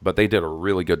 Right. But they did a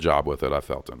really good job with it, I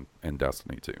felt, in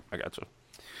Destiny 2. I gotcha.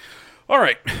 All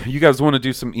right. You guys want to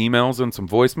do some emails and some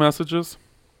voice messages?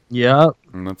 Yeah.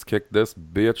 And let's kick this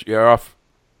bitch off.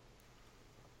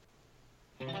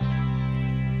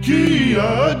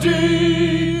 Kia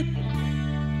D.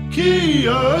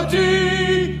 Kia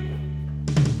D.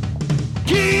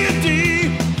 Kia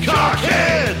D.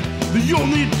 Cockhead. The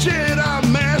only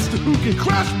Jedi Master who can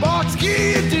crush box.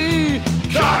 Kia D.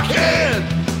 Cockhead.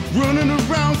 Running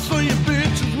around slaying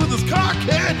bitches with his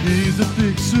cockhead. He's a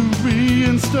big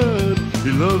Syrian stud.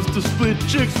 He loves to split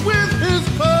chicks with his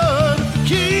bud.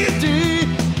 Kitty,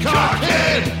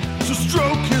 cockhead. So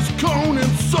stroke his cone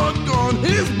and suck on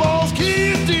his balls.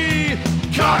 Kitty,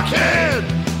 cockhead.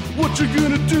 What you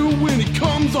gonna do when he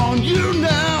comes on you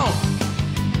now?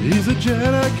 He's a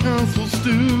Jedi Council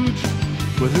stooge,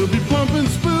 but he'll be pumping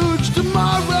spooge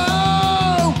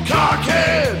tomorrow.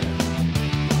 Cockhead!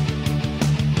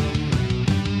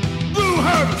 Blue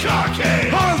Herbert! Cockhead!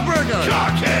 Harsberger!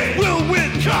 Cockhead! Will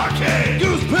Witten! Cockhead!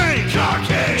 Goose Payne!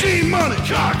 Cockhead! G-Money!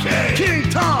 Cockhead! King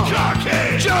Tom!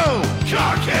 Cockhead! Joe!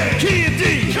 Cockhead! Kia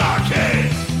D! Cockhead!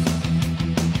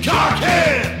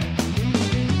 Cockhead!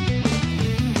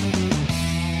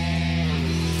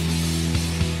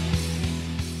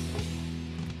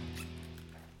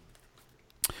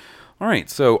 All right,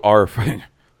 so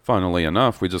funnily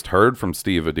enough, we just heard from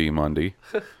Steve D. Mundy.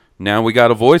 Now we got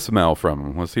a voicemail from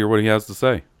him. Let's hear what he has to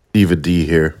say. Steve D.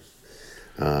 here.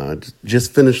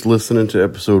 Just finished listening to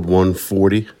episode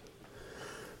 140.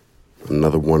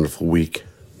 Another wonderful week.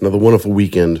 Another wonderful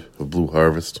weekend of Blue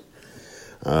Harvest.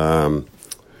 I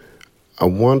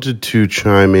wanted to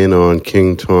chime in on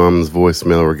King Tom's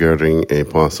voicemail regarding a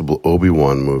possible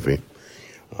Obi-Wan movie.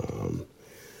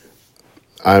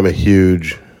 I'm a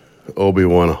huge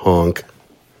Obi-Wan honk.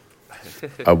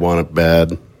 I want it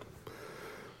bad.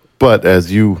 But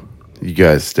as you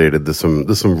guys stated, there's some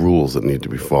rules that need to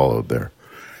be followed there.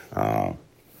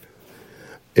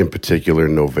 In particular,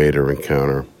 no Vader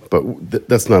encounter. But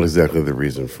that's not exactly the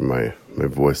reason for my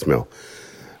voicemail.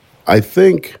 I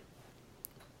think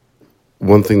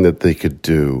one thing that they could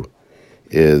do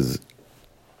is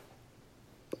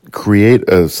create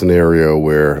a scenario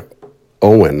where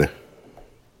Owen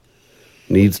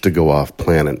needs to go off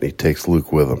planet and he takes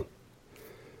Luke with him.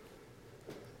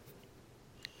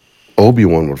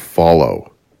 Obi-Wan would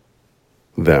follow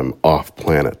them off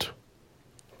planet.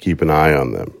 Keep an eye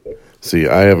on them. See,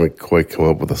 I haven't quite come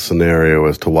up with a scenario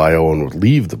as to why Owen would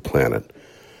leave the planet.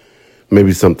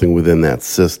 Maybe something within that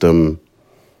system.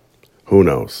 Who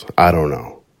knows? I don't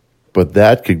know. But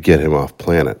that could get him off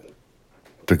planet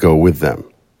to go with them.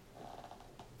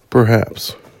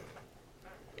 Perhaps.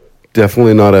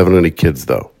 Definitely not having any kids,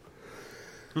 though.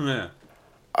 Yeah.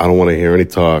 I don't want to hear any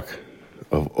talk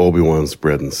of Obi-Wan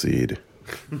spreading seed.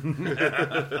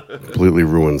 Completely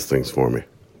ruins things for me.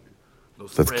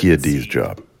 That's Kia D's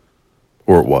job.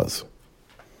 Or it was.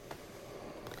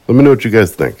 Let me know what you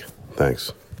guys think.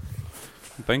 Thanks.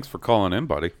 Thanks for calling in,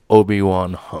 buddy.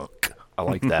 Obi-Wan hunk. I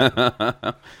like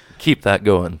that. Keep that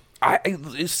going.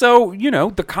 So,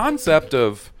 the concept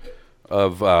of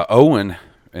Owen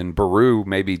and Beru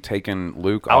maybe taking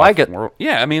Luke off. I like it.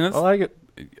 Yeah, I mean, I like it.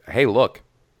 Hey, look,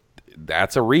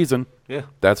 that's a reason. Yeah.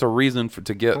 That's a reason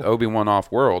to get Obi-Wan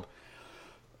off world.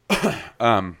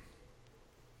 I'm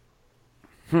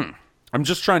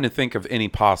just trying to think of any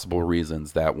possible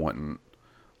reasons that wouldn't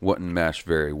mesh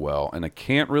very well, and I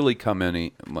can't really come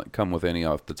with any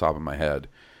off the top of my head.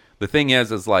 The thing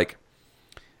is like,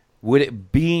 would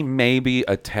it be maybe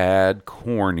a tad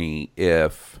corny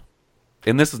if,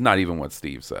 and this is not even what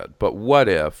Steve said, but what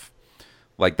if,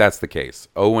 like, that's the case?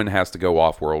 Owen has to go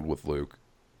off world with Luke.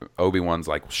 Obi-Wan's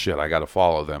like, shit, I got to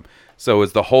follow them. So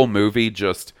is the whole movie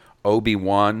just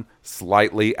Obi-Wan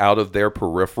slightly out of their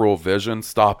peripheral vision,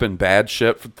 stopping bad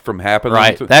shit from happening?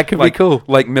 Right, that could be cool.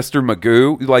 Like Mr.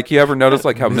 Magoo. Like, you ever notice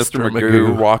like how Mr.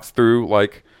 Magoo walks through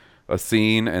like a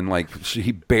scene and like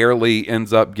he barely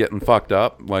ends up getting fucked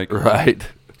up? Like, right.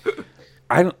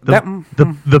 I don't.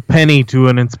 The penny to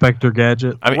an Inspector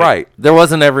Gadget. I mean, right. There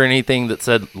wasn't ever anything that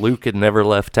said Luke had never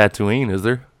left Tatooine, is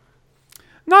there?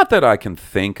 Not that I can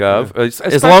think of.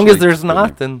 As long as there's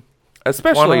not, then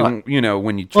especially when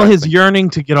you. Well, his yearning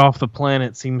to get off the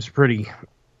planet seems pretty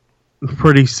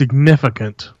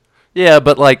significant. Yeah,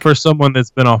 but like for someone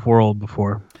that's been off world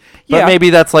before. But maybe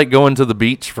that's like going to the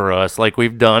beach for us. Like,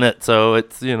 we've done it, so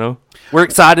it's, we're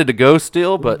excited to go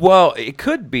still, but... Well, it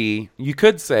could be, you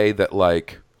could say that,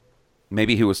 like,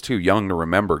 maybe he was too young to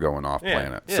remember going off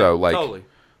planet. Yeah, so, like, totally.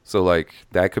 So, like,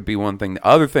 that could be one thing. The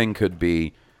other thing could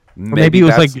be... Maybe it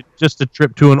was, like, just a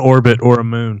trip to an orbit or a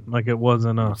moon. Like, it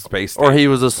wasn't a... space station. Or he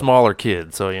was a smaller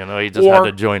kid, so, he just had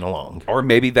to join along. Or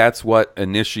maybe that's what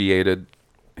initiated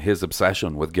his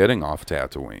obsession with getting off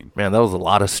Tatooine. Man, that was a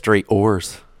lot of straight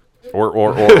oars.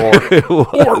 Or. Hey, let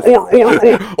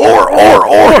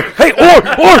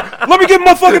me get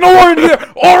my fucking oar in here.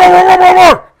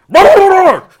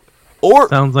 Or.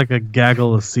 Sounds like a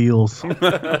gaggle of seals.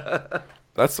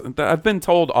 I've been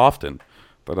told often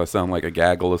that I sound like a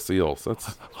gaggle of seals.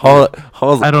 That's.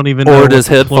 I don't even know his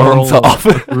headphones off.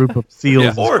 A group of seals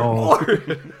is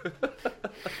called.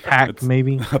 Pack,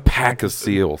 maybe. A pack of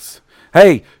seals.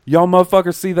 Hey, y'all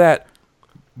motherfuckers see that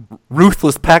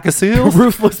Ruthless pack of seals.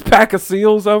 ruthless pack of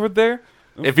seals over there?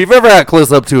 If you've ever had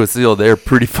close up to a seal, they're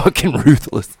pretty fucking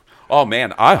ruthless. Oh,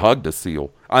 man, I hugged a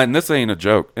seal. And this ain't a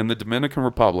joke. In the Dominican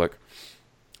Republic.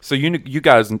 So you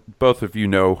guys, both of you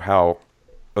know how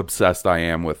obsessed I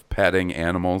am with petting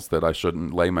animals that I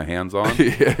shouldn't lay my hands on.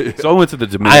 So I went to the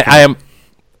Dominican.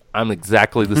 I'm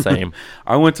exactly the same.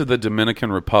 I went to the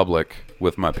Dominican Republic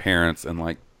with my parents in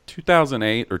like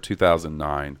 2008 or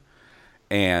 2009,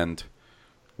 and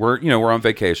we're on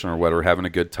vacation or whatever, having a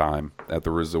good time at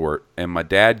the resort. And my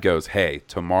dad goes, "Hey,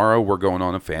 tomorrow we're going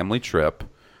on a family trip.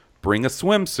 Bring a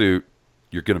swimsuit.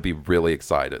 You're going to be really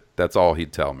excited." That's all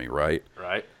he'd tell me, right?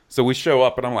 Right. So we show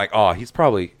up, and I'm like, "Oh, he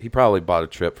probably bought a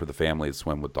trip for the family to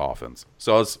swim with dolphins."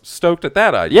 So I was stoked at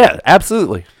that idea. Yeah,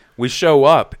 absolutely. We show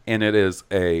up, and it is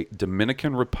a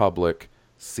Dominican Republic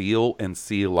seal and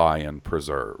sea lion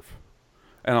preserve.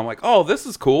 And I'm like, oh, this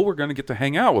is cool. We're going to get to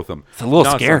hang out with them. It's a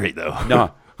little scary, though.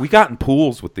 No, we got in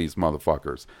pools with these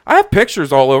motherfuckers. I have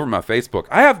pictures all over my Facebook.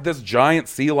 I have this giant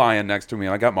sea lion next to me,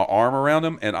 and I got my arm around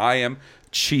him, and I am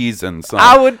cheesing, son.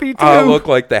 I would be, too. I look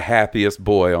like the happiest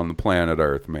boy on the planet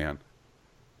Earth, man.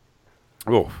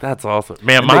 Oh, That's awesome.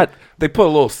 Man, they put a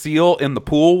little seal in the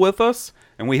pool with us,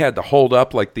 and we had to hold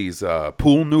up like these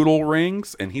pool noodle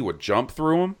rings, and he would jump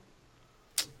through them.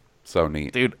 So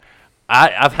neat. dude,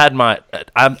 I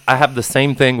have the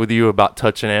same thing with you about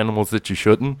touching animals that you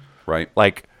shouldn't. Right.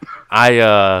 Like,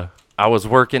 I was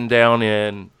working down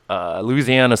in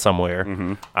Louisiana somewhere.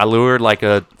 Mm-hmm. I lured like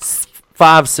a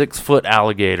 5-6 foot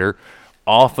alligator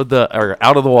out of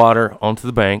the water onto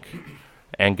the bank,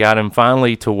 and got him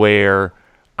finally to where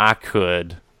I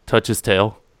could touch his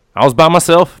tail. I was by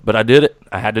myself, but I did it.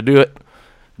 I had to do it.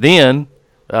 Then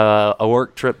a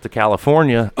work trip to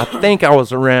California. I think I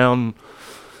was around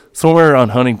somewhere on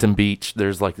Huntington Beach.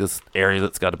 There's like this area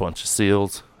that's got a bunch of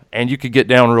seals, and you could get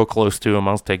down real close to them.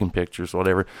 I was taking pictures,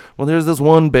 whatever. Well, there's this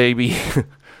one baby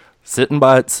sitting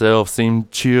by itself, seemed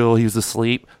chill. He was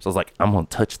asleep. So I was like, I'm going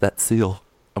to touch that seal.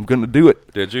 I'm going to do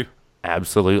it. Did you?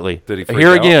 Absolutely. Did he freak Here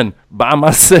out? again, by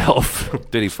myself.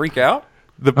 Did he freak out?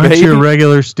 The Aren't baby, you a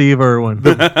regular Steve Irwin?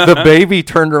 the baby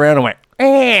turned around and went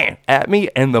at me,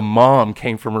 and the mom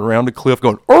came from around the cliff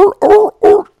going,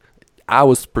 I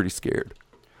was pretty scared.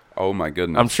 Oh, my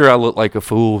goodness. I'm sure I looked like a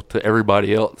fool to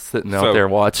everybody else sitting out So, there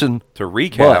watching. To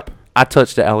recap, But I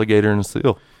touched the alligator and a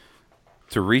seal.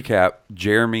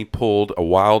 Jeremy pulled a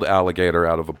wild alligator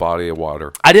out of a body of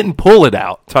water, I didn't pull it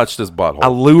out. touched his butthole, I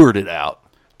lured it out.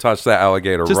 touched that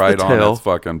alligator Just right the on tail. its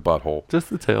fucking butthole. Just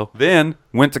the tail. Then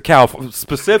went to California,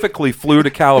 specifically flew to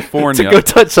California To go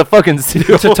touch a fucking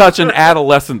seal. to touch an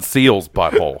adolescent seal's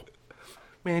butthole.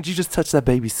 Man, did you just touch that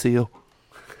baby seal?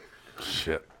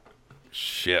 Shit.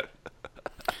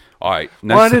 All right.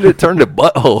 Why did it turn to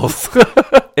buttholes?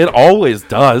 It always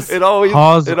does. It always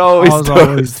Hawes does.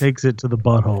 always takes it to the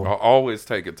butthole. I'll always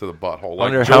take it to the butthole. Like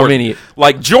Wonder Jordan. how many-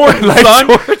 Like Jordan, Like son.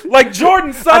 Jordan. Like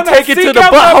Jordan, son. I take it to seek the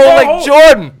out that butthole like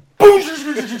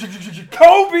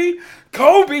Jordan.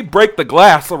 Kobe, break the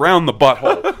glass around the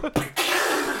butthole.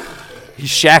 He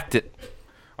shacked it.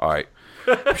 All right.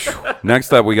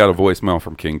 Next up, we got a voicemail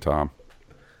from King Tom.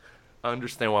 I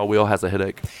understand why Will has a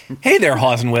headache. Hey there,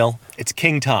 Hawes and Will. It's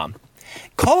King Tom.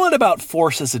 Calling about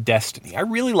Forces of Destiny. I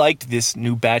really liked this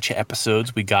new batch of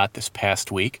episodes we got this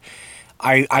past week.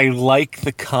 I like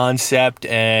the concept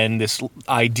and this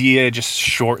idea, just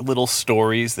short little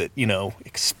stories that,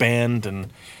 expand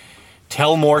and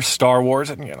tell more Star Wars.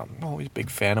 And, I'm always a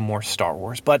big fan of more Star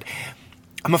Wars. But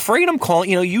I'm afraid I'm calling,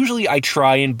 usually I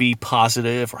try and be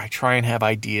positive or I try and have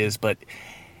ideas. But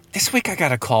this week I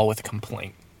got a call with a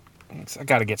complaint. I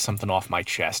got to get something off my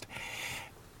chest.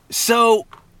 So,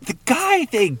 the guy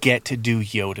they get to do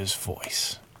Yoda's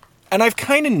voice, and I've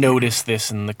kind of noticed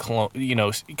this in the Clone,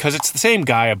 because it's the same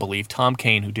guy, I believe, Tom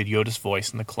Kane, who did Yoda's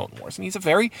voice in the Clone Wars, and he's a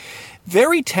very,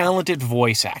 very talented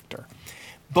voice actor.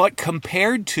 But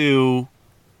compared to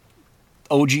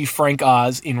OG Frank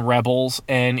Oz in Rebels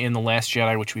and in The Last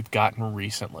Jedi, which we've gotten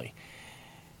recently,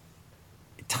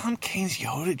 Tom Kane's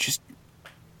Yoda just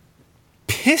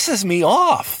pisses me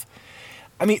off.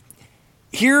 I mean,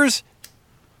 here's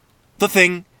the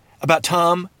thing about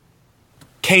Tom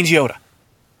Kane's Yoda.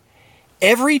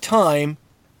 Every time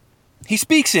he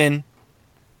speaks in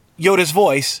Yoda's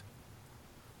voice,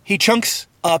 he chunks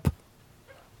up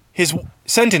his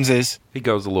sentences He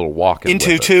goes a little walking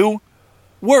into with it. 2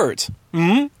 words.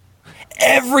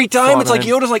 Every time it's like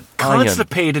Fun and Yoda's like onion.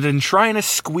 constipated and trying to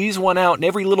squeeze one out in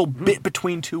every little bit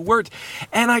between 2 words.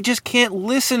 And I just can't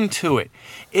listen to it.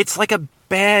 It's like a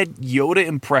bad Yoda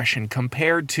impression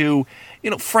compared to,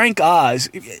 Frank Oz.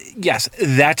 Yes,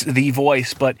 that's the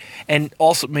voice, and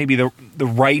also maybe the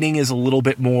writing is a little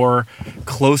bit more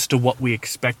close to what we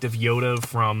expect of Yoda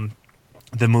from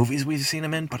the movies we've seen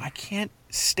him in, but I can't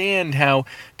stand how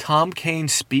Tom Kane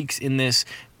speaks in this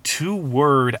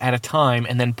 2-word at a time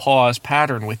and then pause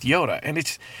pattern with Yoda. And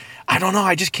it's, I don't know,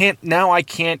 I just can't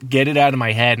get it out of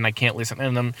my head and I can't listen.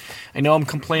 And I know I'm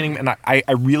complaining, and I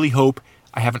really hope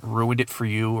I haven't ruined it for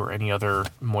you or any other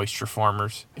moisture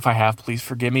farmers. If I have, please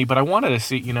forgive me. But I wanted to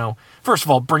see, first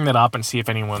of all, bring that up and see if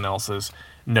anyone else has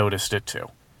noticed it too.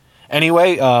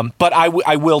 Anyway, but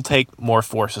I will take more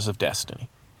Forces of Destiny.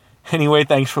 Anyway,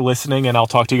 thanks for listening, and I'll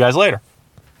talk to you guys later.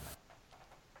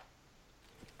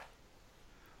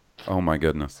 Oh my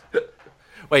goodness.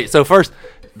 Wait, so first,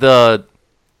 that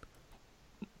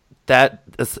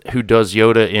is who does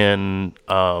Yoda in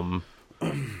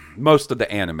most of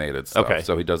the animated stuff. Okay.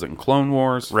 So he does it in Clone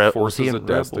Wars, was Forces he in of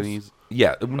Destiny.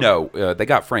 Yeah, no, they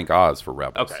got Frank Oz for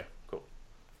Rebels. Okay,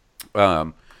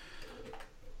 cool.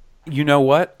 You know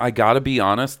what? I gotta be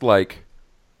honest,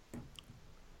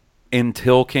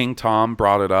 until King Tom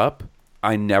brought it up,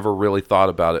 I never really thought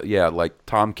about it. Yeah,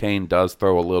 Tom Kane does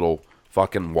throw a little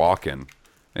fucking walking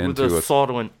into with the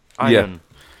Saldwin iron.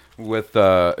 Yeah, with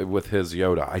his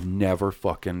Yoda. I never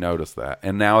fucking noticed that,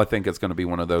 and now I think it's going to be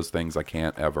one of those things I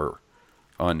can't ever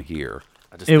unhear.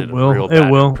 It will.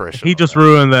 He just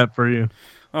ruined that for you.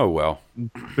 Oh well,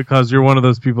 because you're one of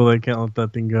those people that can't let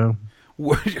that thing go.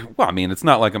 Well, I mean, it's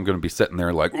not like I'm going to be sitting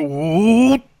there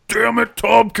oh damn it,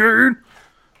 Tom Kane.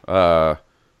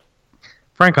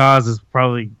 Frank Oz is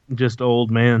probably just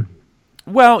old man.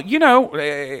 Well,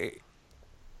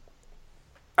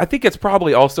 I think it's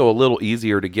probably also a little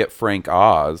easier to get Frank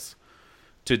Oz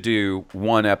to do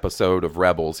one episode of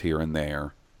Rebels here and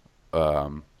there.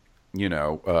 The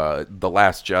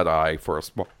Last Jedi for a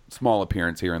small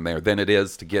appearance here and there than it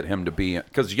is to get him to be in.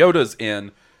 Because Yoda's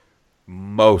in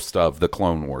most of the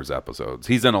Clone Wars episodes.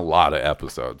 He's in a lot of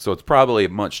episodes. So it's probably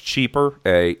much cheaper,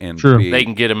 A, and True. B. They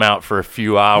can get him out for a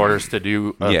few hours to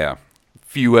do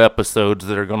few episodes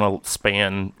that are going to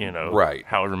span, right,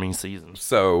 however many seasons.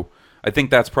 So I think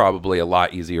that's probably a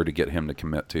lot easier to get him to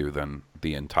commit to than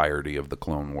the entirety of the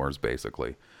Clone Wars,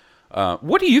 basically.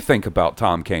 What do you think about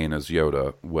Tom Kane as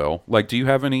Yoda, Will? Do you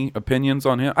have any opinions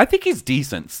on him? I think he's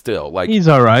decent still. He's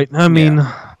all right. I mean,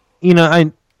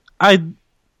 I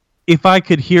if I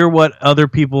could hear what other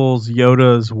people's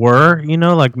Yodas were,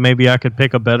 maybe I could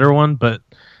pick a better one. But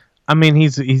I mean,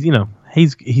 he's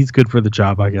good for the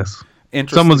job, I guess.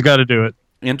 Someone's got to do it.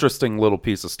 Interesting little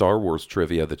piece of Star Wars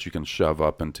trivia that you can shove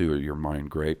up into your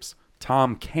mind grapes.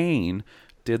 Tom Kane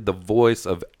did the voice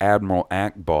of Admiral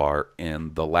Akbar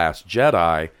in The Last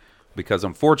Jedi because,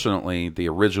 unfortunately, the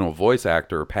original voice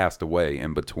actor passed away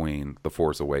in between The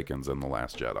Force Awakens and The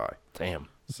Last Jedi. Damn.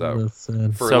 So,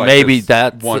 maybe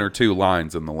that's one or two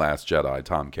lines in The Last Jedi,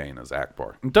 Tom Kane as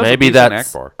Akbar. Maybe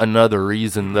that's another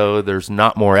reason, though, there's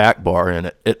not more Akbar in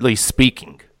it, at least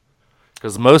speaking.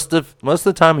 Because most of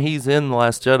the time he's in The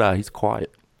Last Jedi, he's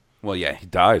quiet. Well, yeah, he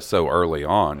dies so early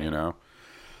on,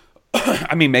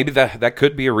 I mean, maybe that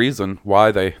could be a reason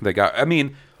why they got... I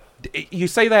mean, you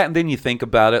say that and then you think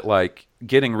about it,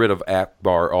 getting rid of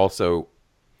Akbar also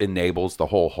enables the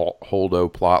whole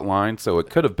Holdo plot line, so it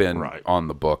could have been on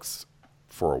the books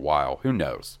for a while. Who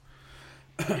knows?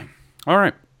 All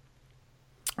right.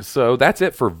 So that's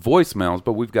it for voicemails,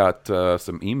 but we've got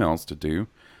some emails to do.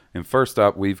 And first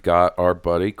up, we've got our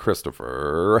buddy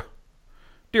Christopher.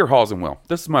 Dear Halls and Will,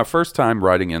 this is my first time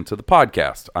writing into the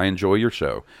podcast. I enjoy your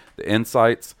show. The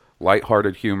insights,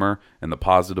 lighthearted humor, and the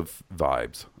positive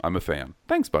vibes. I'm a fan.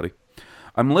 Thanks, buddy.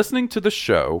 From listening to the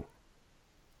show,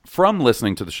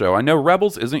 I know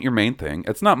Rebels isn't your main thing.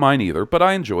 It's not mine either, but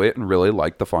I enjoy it and really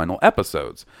like the final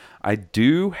episodes. I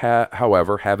do,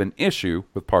 however, have an issue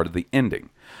with part of the ending.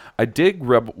 I dig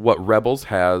what Rebels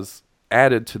has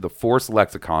added to the Force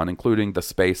lexicon, including the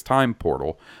space-time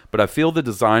portal, but I feel the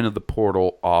design of the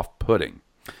portal off-putting.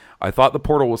 I thought the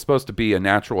portal was supposed to be a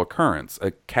natural occurrence,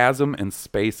 a chasm in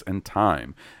space and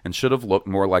time, and should have looked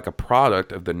more like a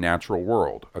product of the natural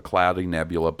world, a cloudy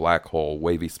nebula, black hole,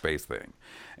 wavy space thing.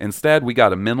 Instead, we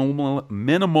got a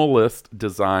minimalist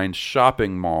designed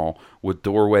shopping mall with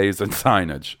doorways and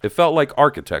signage. It felt like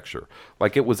architecture,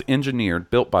 like it was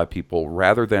engineered, built by people,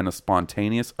 rather than a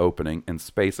spontaneous opening in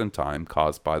space and time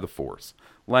caused by the Force.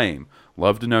 Lame.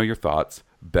 Love to know your thoughts.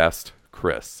 Best,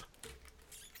 Chris.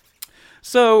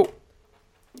 So,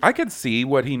 I could see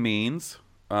what he means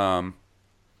by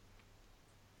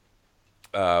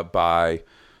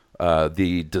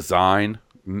the design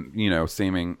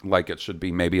seeming like it should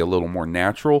be maybe a little more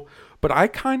natural. But I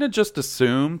kind of just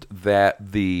assumed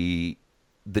that the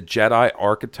Jedi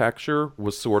architecture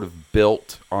was sort of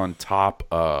built on top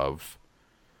of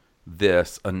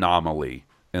this anomaly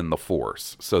in the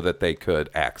Force so that they could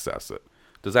access it.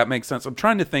 Does that make sense? I'm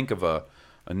trying to think of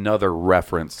another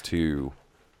reference to,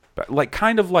 like,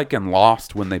 kind of like in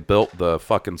Lost when they built the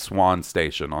fucking Swan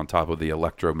Station on top of the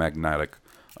electromagnetic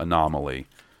anomaly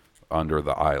under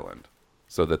the island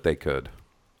so that they could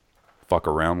fuck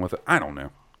around with it. I don't know.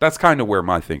 That's kind of where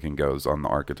my thinking goes on the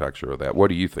architecture of that. What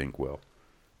do you think, Will?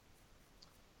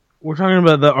 We're talking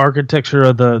about the architecture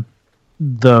of the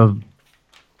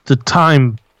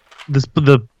time,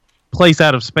 the place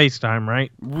out of space-time,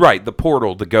 right? Right, the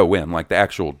portal to go in, like the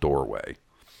actual doorway.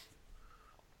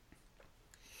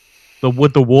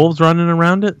 With the wolves running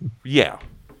around it? Yeah.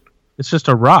 It's just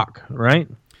a rock, right?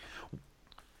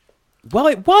 Well,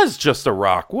 it was just a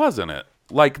rock, wasn't it?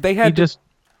 Like they had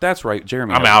That's right,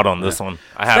 Jeremy. I'm out on this one.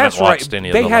 I haven't watched any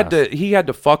of the He had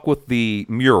to fuck with the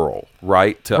mural,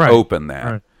 right, to open that.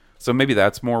 Right. So maybe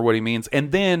that's more what he means.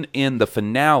 And then in the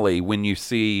finale, when you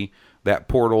see that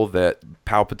portal that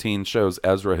Palpatine shows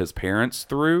Ezra his parents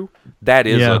through, that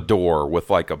is a door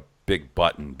with like a big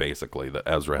button, basically, that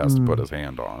Ezra has to put his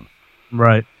hand on.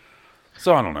 Right.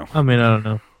 So I don't know. I mean, I don't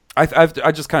know.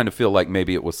 I just kind of feel like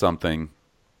maybe it was something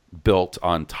built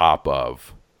on top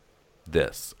of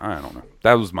this. I don't know.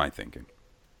 That was my thinking.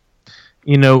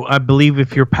 I believe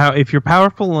if you're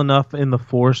powerful enough in the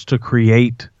Force to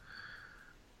create,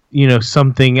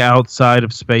 something outside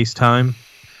of space-time,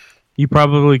 you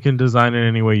probably can design it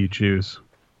any way you choose.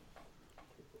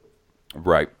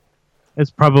 Right.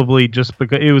 It's probably just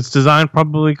because it was designed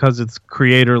probably because its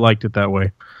creator liked it that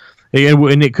way.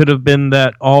 And it could have been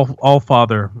that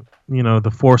All-Father,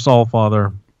 the Force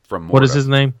All-Father. From Morta. What is his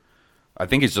name? I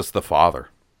think he's just the father.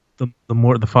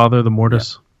 The father, the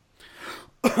Mortis.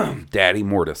 Yeah. Daddy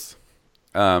Mortis.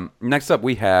 Next up,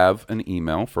 we have an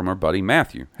email from our buddy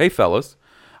Matthew. Hey, fellas.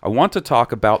 I want to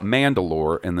talk about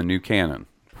Mandalore in the new canon.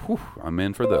 Whew, I'm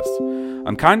in for this.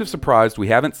 I'm kind of surprised we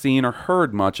haven't seen or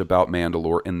heard much about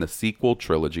Mandalore in the sequel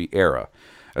trilogy era.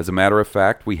 As a matter of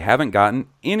fact, we haven't gotten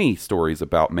any stories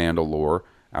about Mandalore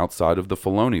outside of the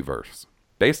Filoniverse.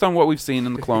 Based on what we've seen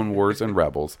in the Clone Wars and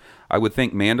Rebels, I would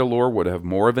think Mandalore would have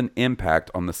more of an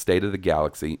impact on the state of the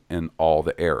galaxy in all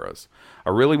the eras.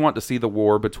 I really want to see the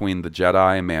war between the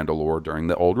Jedi and Mandalore during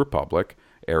the Old Republic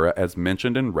era as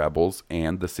mentioned in Rebels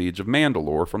and the Siege of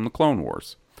Mandalore from the Clone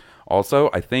Wars. Also,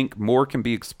 I think more can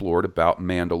be explored about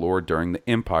Mandalore during the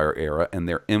Empire era and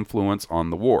their influence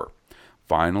on the war.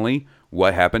 Finally,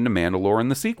 what happened to Mandalore in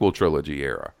the sequel trilogy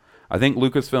era? I think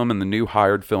Lucasfilm and the new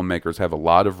hired filmmakers have a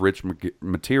lot of rich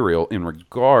material in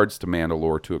regards to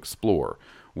Mandalore to explore.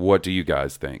 What do you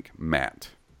guys think? Matt?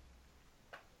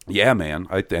 Yeah, man.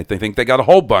 I think they got a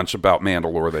whole bunch about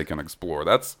Mandalore they can explore.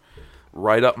 That's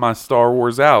right up my Star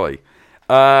Wars alley.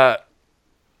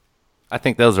 I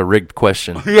think that was a rigged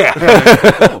question.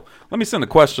 Yeah. Let me send a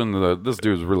question that this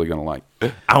dude's really going to like.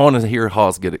 I want to hear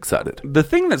Hawes get excited. The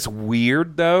thing that's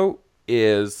weird, though,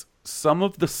 is some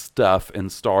of the stuff in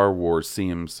Star Wars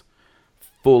seems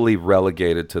fully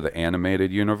relegated to the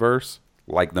animated universe,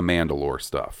 like the Mandalore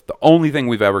stuff. The only thing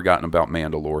we've ever gotten about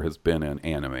Mandalore has been in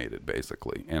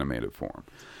animated form.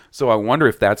 So I wonder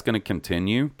if that's going to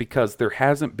continue, because there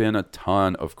hasn't been a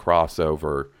ton of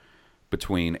crossover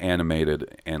between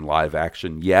animated and live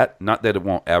action yet. Not that it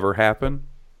won't ever happen.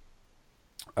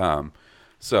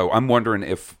 So I'm wondering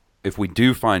if we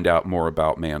do find out more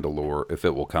about Mandalore, if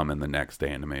it will come in the next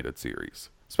animated series.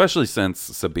 Especially since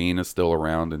Sabine is still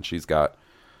around and she's got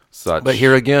such... But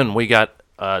here again, we got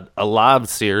a live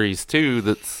series, too,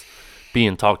 that's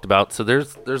being talked about. So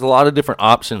there's a lot of different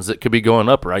options that could be going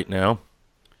up right now.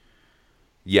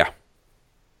 Yeah.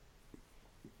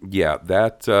 Yeah,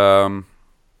 that...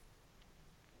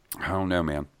 I don't know,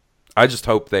 man. I just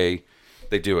hope they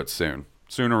do it soon.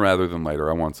 Sooner rather than later.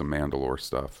 I want some Mandalore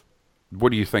stuff.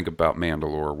 What do you think about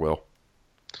Mandalore, Will?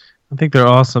 I think they're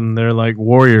awesome. They're like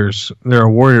warriors. They're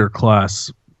a warrior class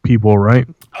people, right?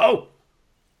 Oh!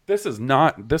 This is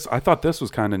not... this. I thought this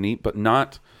was kind of neat, but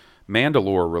not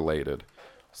Mandalore related.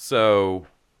 So,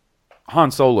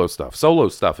 Han Solo stuff. Solo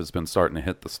stuff has been starting to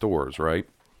hit the stores, right?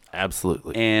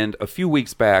 Absolutely. And a few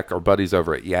weeks back, our buddies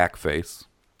over at Yak Face,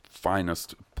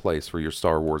 finest place for your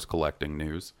Star Wars collecting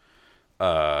news,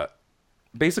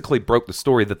 basically broke the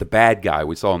story that the bad guy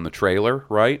we saw in the trailer,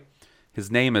 right? His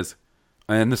name is,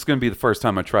 and this is going to be the first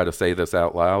time I try to say this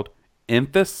out loud,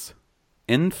 Enfys,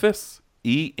 Enfys,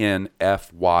 E-N-F-Y-S,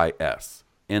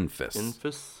 Enfys.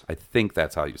 Enfys? I think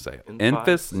that's how you say it.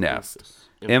 Enfys Nest.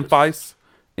 Enfys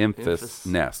Emphas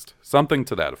Nest. Something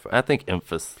to that effect. I think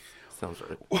Emphas sounds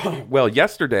right. Well,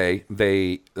 yesterday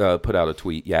they put out a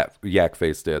tweet,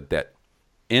 Yakface did, that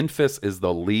Enfys is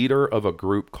the leader of a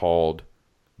group called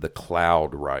the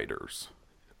Cloud Riders.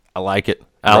 I like it.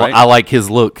 Right? I like his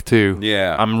look, too.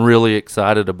 Yeah. I'm really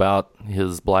excited about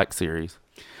his Black Series.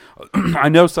 I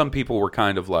know some people were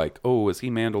kind of like, oh, is he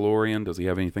Mandalorian? Does he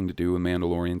have anything to do with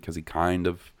Mandalorian? Because he kind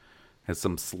of has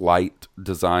some slight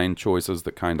design choices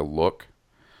that kind of look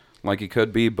like he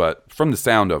could be. But from the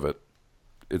sound of it,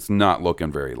 it's not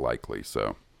looking very likely.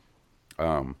 So,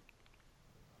 I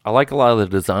like a lot of the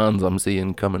designs I'm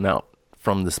seeing coming out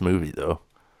from this movie, though.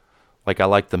 Like, I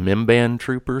like the Mimban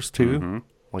troopers, too. Mm-hmm.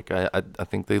 Like, I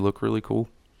think they look really cool.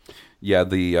 Yeah,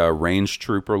 the range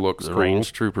trooper looks cool. The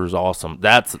range trooper's awesome.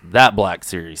 That Black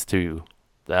Series, too.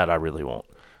 That I really want.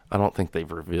 I don't think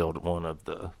they've revealed one of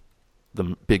the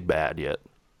big bad yet.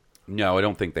 No, I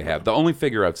don't think they have. The only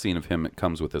figure I've seen of him, it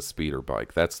comes with his speeder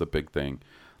bike. That's the big thing.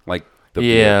 Like, the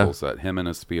vehicles, that him and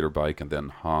his speeder bike, and then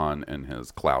Han and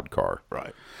his cloud car.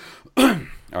 Right. All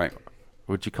right.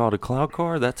 Would you call it a cloud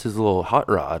car? That's his little hot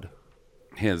rod.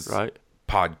 His right?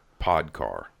 pod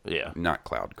car. Yeah. Not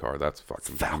cloud car. That's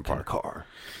fucking Falcon car.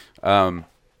 All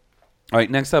right,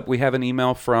 next up we have an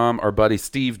email from our buddy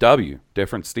Steve W.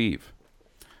 Different Steve.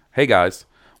 Hey guys,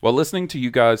 while listening to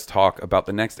you guys talk about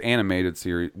the next animated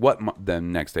series, the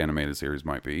next animated series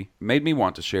might be, made me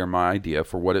want to share my idea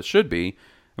for what it should be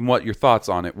and what your thoughts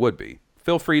on it would be.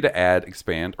 Feel free to add,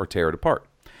 expand, or tear it apart.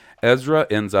 Ezra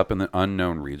ends up in the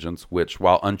unknown regions, which,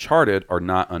 while uncharted, are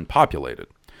not unpopulated.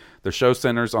 The show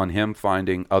centers on him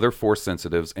finding other Force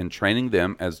sensitives and training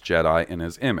them as Jedi in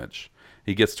his image.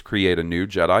 He gets to create a new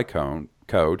Jedi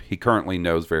code. He currently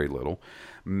knows very little.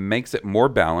 Makes it more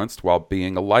balanced while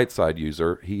being a light side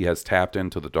user. He has tapped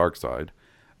into the dark side.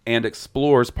 And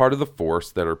explores part of the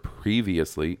Force that are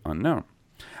previously unknown.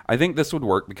 I think this would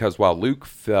work because while Luke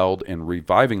failed in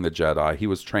reviving the Jedi, he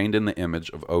was trained in the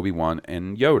image of Obi-Wan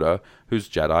and Yoda, whose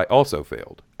Jedi also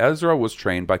failed. Ezra was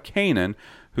trained by Kanan,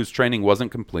 whose training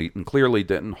wasn't complete and clearly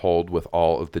didn't hold with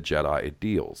all of the Jedi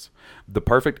ideals. The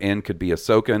perfect end could be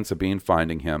Ahsoka and Sabine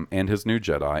finding him and his new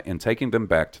Jedi and taking them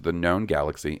back to the known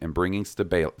galaxy and bringing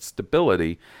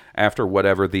stability after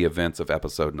whatever the events of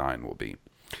Episode 9 will be.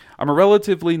 I'm a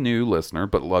relatively new listener,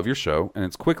 but love your show, and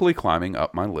it's quickly climbing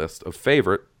up my list of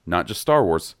favorite, not just Star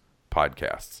Wars,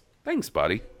 podcasts. Thanks,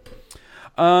 buddy.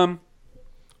 It's a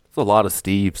lot of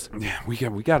Steves. Yeah,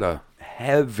 we got a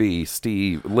heavy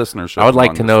Steve listenership. I would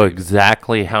like to know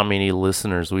exactly how many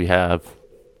listeners we have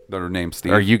that are named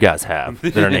Steve, or you guys have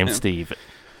that are named Steve.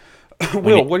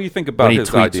 Will, what do you think about his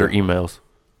tweets idea? or emails?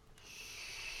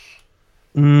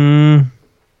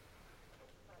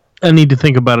 I need to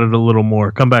think about it a little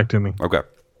more. Come back to me. Okay.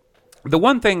 The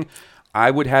one thing I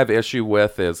would have issue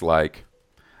with is, like,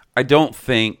 I don't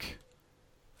think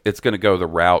it's going to go the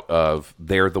route of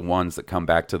they're the ones that come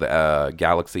back to the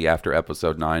galaxy after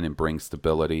Episode 9 and bring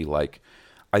stability. Like,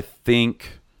 I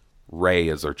think Rey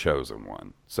is their chosen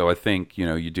one. So I think,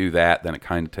 you do that, then it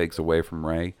kind of takes away from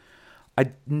Rey. I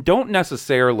don't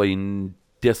necessarily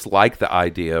dislike the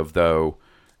idea of, though,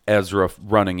 Ezra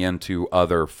running into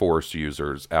other Force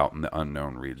users out in the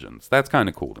unknown regions. That's kind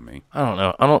of cool to me. I don't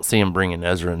know. I don't see him bringing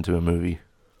Ezra into a movie.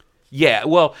 Yeah,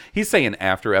 well, he's saying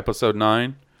after Episode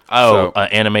 9. Oh, an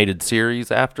animated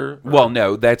series after? Well,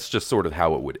 no, that's just sort of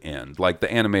how it would end. Like, the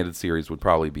animated series would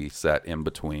probably be set in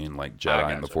between, like,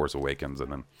 Jedi and The Force Awakens,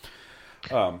 and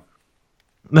then...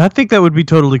 I think that would be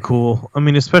totally cool. I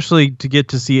mean, especially to get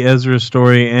to see Ezra's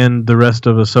story and the rest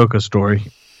of Ahsoka's story,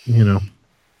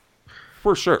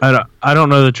 For sure. I don't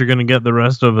know that you're going to get the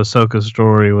rest of Ahsoka's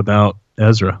story without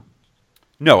Ezra.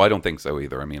 No, I don't think so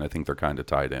either. I mean, I think they're kind of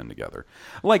tied in together.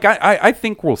 Like, I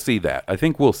think we'll see that. I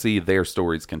think we'll see their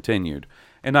stories continued.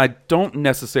 And I don't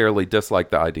necessarily dislike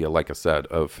the idea, like I said,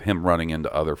 of him running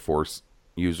into other Force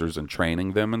users and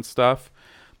training them and stuff.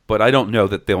 But I don't know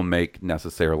that they'll make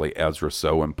necessarily Ezra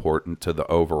so important to the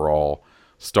overall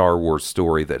Star Wars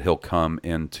story that he'll come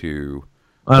into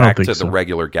back to the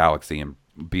regular galaxy and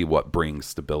be what brings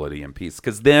stability and peace.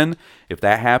 Because then, if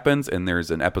that happens and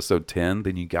there's an Episode 10,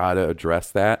 then you got to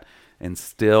address that. And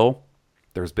still,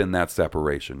 there's been that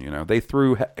separation. They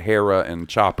threw Hera and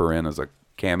Chopper in as a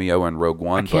cameo in Rogue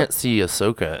One. I can't see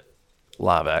Ahsoka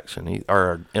live action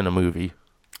or in a movie.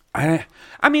 I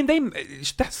mean,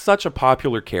 that's such a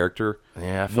popular character.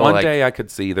 Yeah, I feel One day I could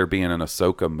see there being an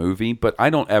Ahsoka movie, but I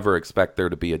don't ever expect there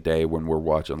to be a day when we're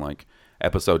watching, like,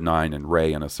 Episode 9 and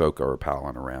Rey and Ahsoka are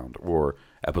palling around, or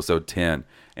Episode 10.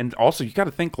 And also, you got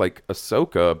to think, like,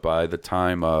 Ahsoka, by the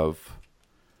time of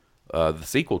the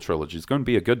sequel trilogy, is going to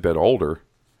be a good bit older.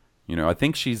 I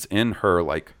think she's in her,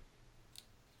 like,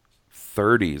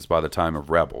 30s by the time of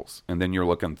Rebels, and then you're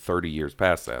looking 30 years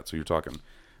past that. So you're talking,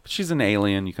 she's an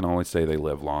alien. You can always say they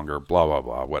live longer. Blah blah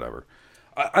blah. Whatever.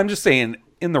 I'm just saying,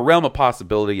 in the realm of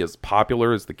possibility, as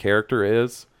popular as the character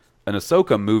is, an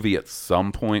Ahsoka movie at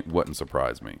some point wouldn't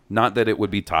surprise me. Not that it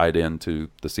would be tied into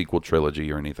the sequel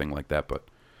trilogy or anything like that, but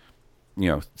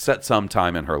set some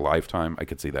time in her lifetime, I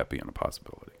could see that being a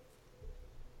possibility.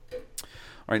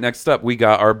 All right, next up, we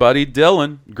got our buddy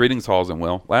Dylan. Greetings, Halls and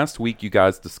Will. Last week, you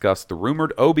guys discussed the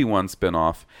rumored Obi-Wan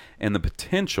spinoff and the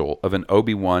potential of an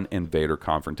Obi-Wan and Vader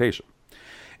confrontation.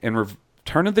 In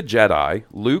Return of the Jedi,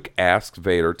 Luke asks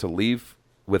Vader to leave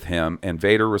with him, and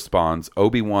Vader responds,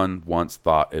 "Obi-Wan once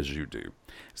thought as you do."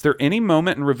 Is there any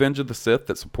moment in Revenge of the Sith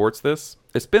that supports this?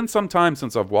 It's been some time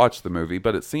since I've watched the movie,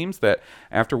 but it seems that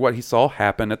after what he saw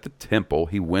happen at the temple,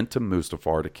 he went to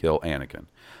Mustafar to kill Anakin.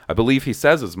 I believe he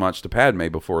says as much to Padme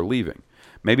before leaving.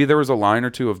 Maybe there was a line or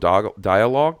two of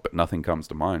dialogue, but nothing comes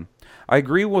to mind. I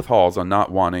agree with Halls on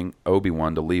not wanting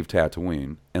Obi-Wan to leave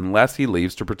Tatooine, unless he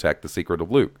leaves to protect the secret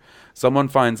of Luke. Someone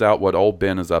finds out what old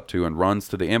Ben is up to and runs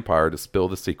to the Empire to spill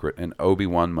the secret, and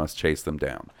Obi-Wan must chase them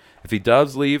down. If he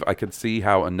does leave, I could see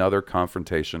how another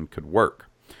confrontation could work.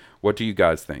 What do you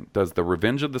guys think? Does the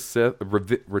Revenge of the Sith,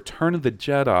 Return of the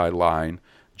Jedi line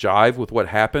jive with what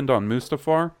happened on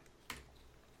Mustafar?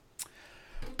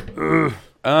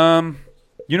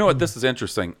 You know what? This is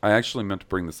interesting. I actually meant to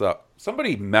bring this up.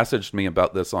 Somebody messaged me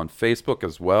about this on Facebook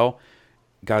as well.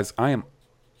 Guys, I am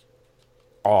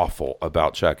awful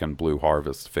about checking Blue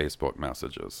Harvest Facebook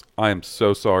messages. I am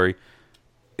so sorry.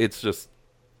 It's just,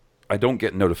 I don't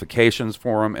get notifications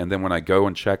for them, and then when I go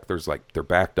and check, there's like, they're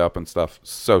backed up and stuff.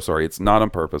 So sorry. It's not on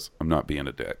purpose. I'm not being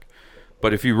a dick.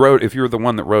 But if you're the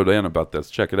one that wrote in about this,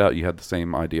 check it out. You had the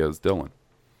same idea as Dylan.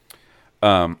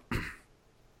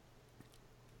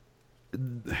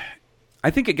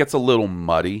 I think it gets a little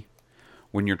muddy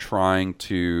when you're trying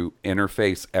to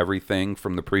interface everything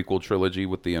from the prequel trilogy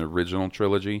with the original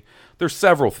trilogy. There's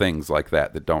several things like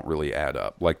that that don't really add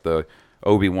up, like the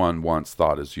Obi-Wan once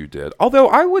thought as you did. Although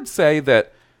I would say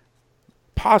that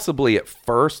possibly at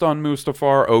first on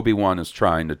Mustafar, Obi-Wan is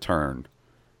trying to turn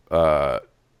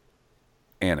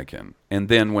Anakin. And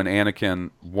then when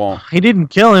Anakin won't... He didn't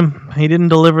kill him. He didn't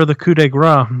deliver the coup de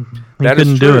grace. He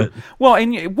couldn't do it. Well,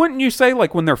 and wouldn't you say,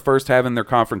 like, when they're first having their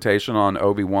confrontation on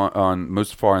Obi-Wan, on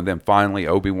Mustafar, and then finally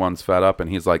Obi-Wan's fed up, and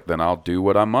he's like, then I'll do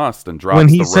what I must, and drops the robe.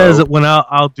 When he says it, when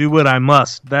I'll do what I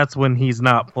must, that's when he's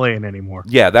not playing anymore.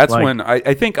 Yeah, that's like, when,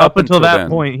 I think up until that then,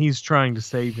 point, he's trying to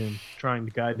save him, trying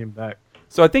to guide him back.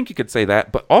 So I think you could say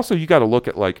that, but also you got to look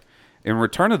at, like, in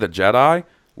Return of the Jedi...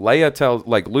 Leia tells,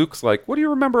 like, Luke's like, what do you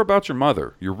remember about your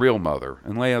mother, your real mother?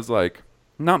 And Leia's like,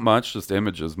 not much, just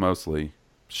images mostly.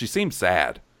 She seems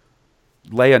sad.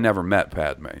 Leia never met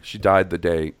Padme. She died the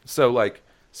day. So, like,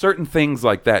 certain things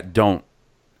like that don't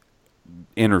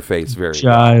interface very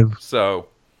well. So,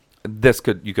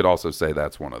 you could also say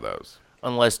that's one of those.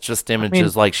 Unless just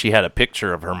images like she had a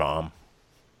picture of her mom.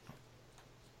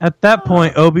 At that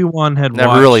point, Obi-Wan had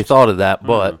never really thought of that,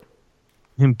 but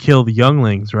him kill the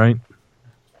younglings, right?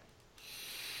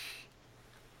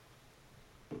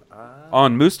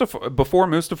 On Mustafar, before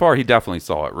Mustafar, he definitely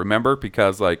saw it. Remember?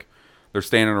 Because, like, they're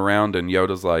standing around and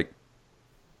Yoda's like...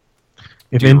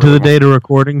 If into the data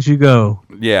recordings you go.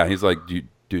 Yeah, he's like,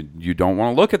 you don't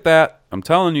want to look at that. I'm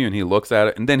telling you. And he looks at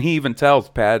it. And then he even tells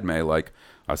Padme, like,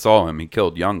 I saw him. He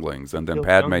killed younglings. And then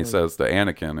Padme says to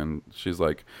Anakin, and she's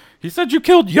like, he said you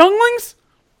killed younglings?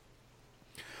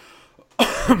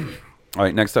 All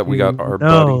right, next up we got our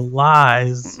buddy. No,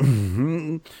 lies.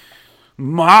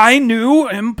 My new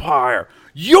empire.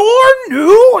 Your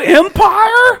new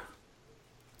empire?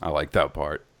 I like that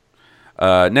part.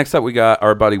 Next up, we got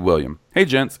our buddy William. Hey,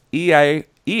 gents. EA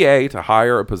to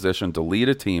hire a position to lead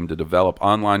a team to develop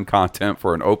online content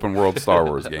for an open-world Star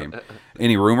Wars game.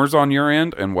 Any rumors on your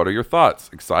end, and what are your thoughts?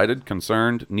 Excited?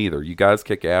 Concerned? Neither. You guys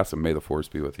kick ass, and may the Force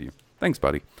be with you. Thanks,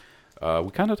 buddy.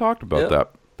 We kind of talked about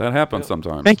that. That happens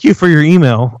sometimes. Thank you for your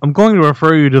email. I'm going to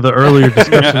refer you to the earlier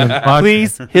discussion in the podcast.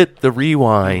 Please hit the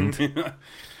rewind.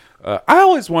 I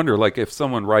always wonder, like, if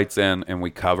someone writes in and we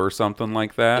cover something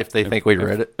like that. If they think we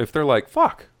read it. If they're like,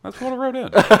 fuck, that's what I wrote in.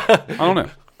 I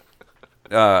don't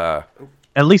know.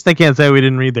 At least I can't say we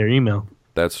didn't read their email.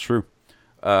 That's true.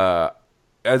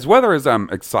 As whether as I'm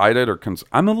excited or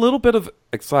I'm a little bit of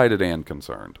excited and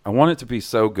concerned. I want it to be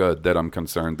so good that I'm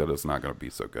concerned that it's not going to be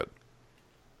so good.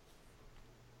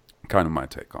 Kind of my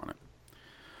take on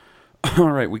it.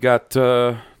 All right, we got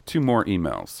 2 more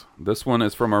emails. This one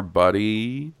is from our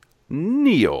buddy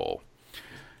Neil.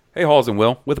 Hey, Halls and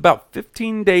Will. With about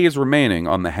 15 days remaining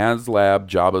on the HasLab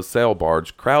Jabba Sail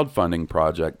Barge crowdfunding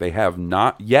project, they have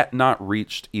not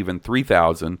reached even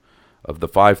 3,000 of the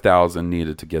 5,000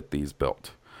 needed to get these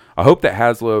built. I hope that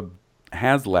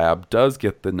HasLab does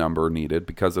get the number needed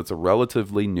because it's a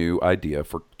relatively new idea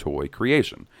for toy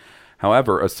creation.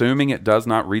 However, assuming it does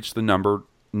not reach the number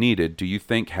needed, do you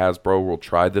think Hasbro will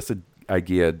try this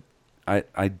idea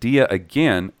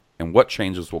again, and what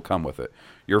changes will come with it?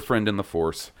 Your friend in the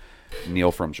Force,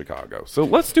 Neil from Chicago. So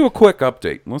let's do a quick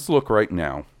update. Let's look right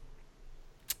now.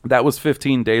 That was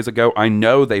 15 days ago. I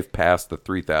know they've passed the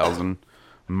 3,000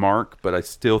 mark, but I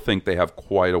still think they have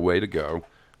quite a way to go.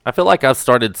 I feel like I've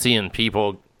started seeing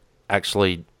people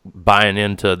actually buying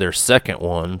into their second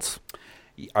ones.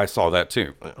 I saw that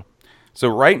too. Yeah. So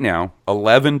right now,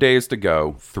 11 days to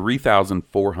go,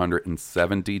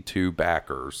 3,472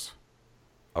 backers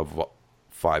of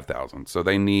 5,000. So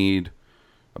they need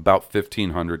about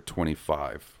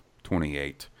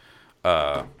 1,528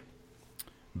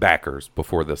 backers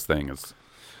before this thing is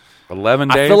 11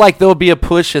 days. I feel like there'll be a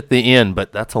push at the end,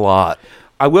 but that's a lot.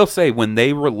 I will say, when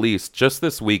they released, just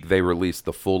this week, they released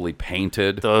the fully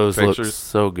painted Those pictures. look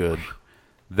so good.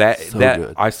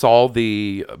 Good. I saw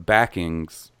the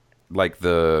backings, like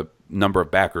the number of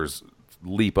backers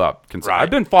leap up. Right. I've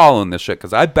been following this shit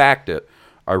because I backed it.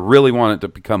 I really want it to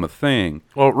become a thing.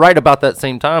 Well, right about that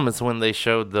same time is when they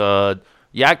showed the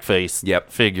Yak Face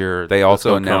figure. They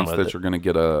also announced that you're going to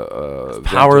get a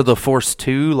Power of the Force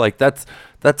 2. Like, that's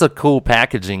a cool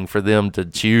packaging for them to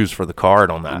choose for the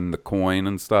card on that. And the coin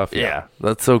and stuff. Yeah,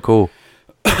 that's so cool.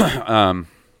 Yeah,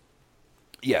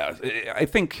 I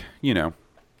think,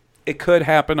 it could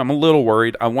happen. I'm a little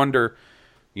worried. I wonder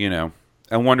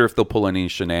if they'll pull any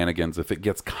shenanigans if it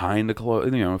gets kind of close.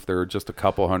 If they're just a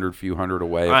couple few hundred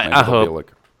away. I hope. Be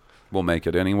like, we'll make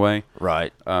it anyway.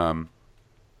 Right.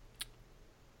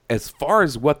 As far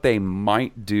as what they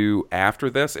might do after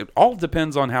this, it all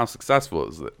depends on how successful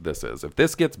this is. If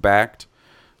this gets backed,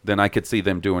 then I could see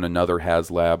them doing another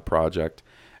HasLab project.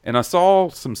 And I saw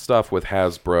some stuff with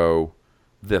Hasbro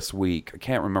this week. I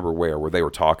can't remember where they were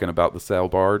talking about the sail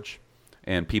barge,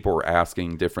 and people were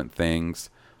asking different things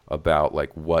about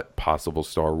like what possible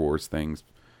Star Wars things,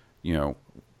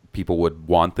 people would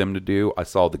want them to do. I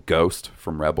saw the Ghost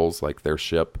from Rebels, like their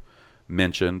ship,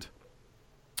 mentioned.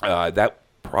 That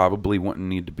probably wouldn't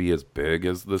need to be as big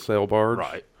as the sail barge.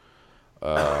 Right.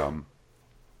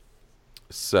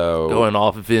 So going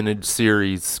off vintage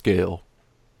series scale.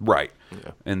 Right.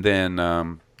 Yeah. And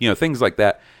then, things like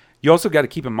that. You also got to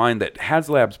keep in mind that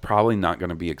HasLab's probably not going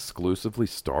to be exclusively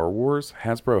Star Wars.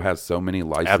 Hasbro has so many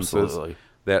licenses. Absolutely.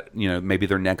 That, maybe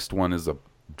their next one is a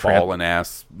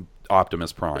ball-and-ass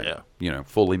Optimus Prime. Yeah.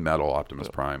 Fully metal Optimus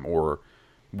Prime or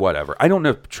whatever. I don't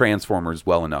know Transformers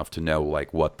well enough to know,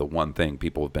 like, what the one thing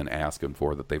people have been asking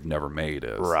for that they've never made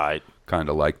is. Right. Kind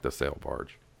of like the sail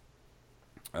barge.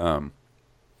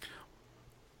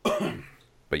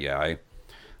 But yeah,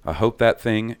 I hope that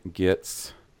thing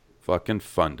gets fucking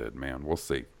funded, man. We'll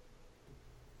see.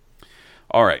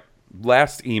 All right.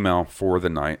 Last email for the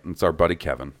night. It's our buddy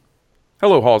Kevin.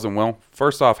 Hello, Halls and Will.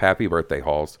 First off, happy birthday,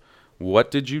 Halls.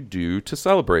 What did you do to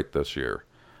celebrate this year?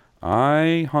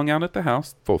 I hung out at the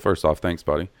house. Well, first off, thanks,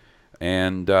 buddy.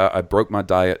 And I broke my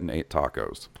diet and ate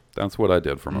tacos. That's what I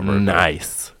did for my birthday.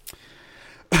 Nice.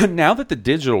 Now that the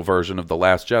digital version of The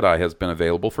Last Jedi has been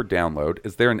available for download,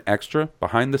 is there an extra,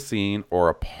 behind the scene, or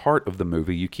a part of the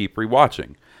movie you keep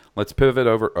rewatching? Let's pivot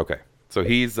over. Okay, so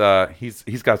he's got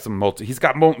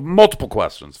multiple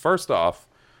questions. First off,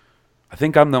 I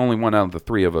think I'm the only one out of the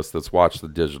three of us that's watched the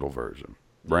digital version,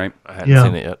 right? I haven't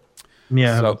seen it yet.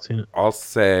 Yeah, I haven't seen it. I'll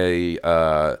say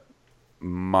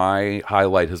my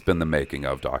highlight has been the making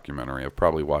of documentary. I've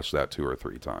probably watched that 2 or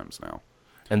 3 times now.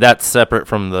 And that's separate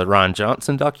from the Rian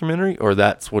Johnson documentary, or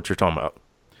that's what you're talking about?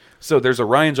 So there's a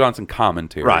Rian Johnson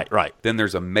commentary. Right. Then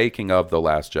there's a making of The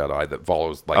Last Jedi that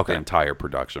follows the entire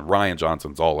production. Rian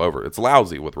Johnson's all over. It's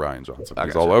lousy with Rian Johnson.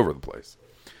 He's all over the place.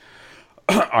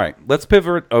 All right, let's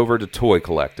pivot over to toy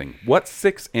collecting. What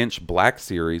 6-inch Black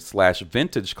Series /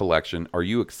 vintage collection are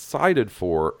you excited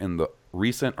for in the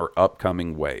recent or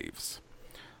upcoming waves?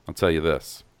 I'll tell you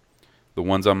this. The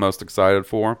ones I'm most excited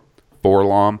for,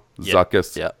 Forlom,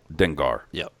 Zuckuss, Dengar.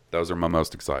 Yep. Those are my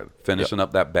most excited. Finishing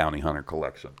up that Bounty Hunter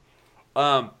collection.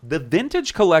 The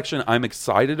vintage collection I'm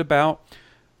excited about.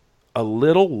 A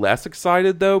little less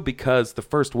excited, though, because the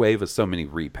first wave is so many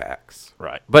repacks.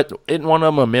 Right. But isn't one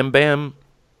of them a Mimbam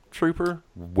Trooper?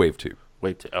 Wave 2.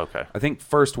 Wave 2, okay. I think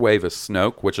first wave is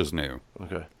Snoke, which is new.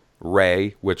 Okay.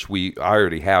 Rey, which I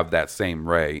already have that same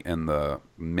Rey in the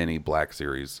mini Black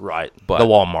Series. Right. But, the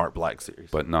Walmart Black Series.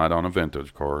 But not on a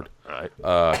vintage card. Right.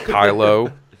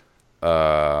 Kylo,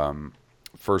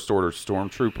 First Order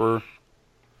Stormtrooper,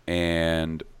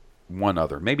 and one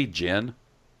other. Maybe Jyn.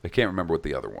 I can't remember what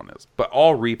the other one is. But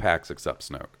all repacks except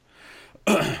Snoke.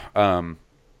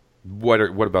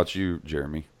 What about you,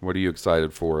 Jeremy? What are you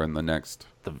excited for in the next?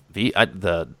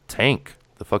 The tank.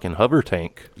 The fucking hover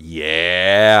tank.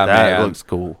 Yeah, that man. looks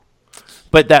cool.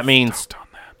 But that means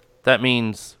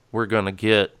we're gonna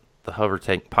get the hover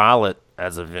tank pilot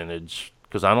as a vintage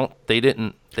because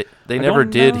they never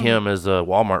did him as a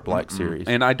Walmart Black Series,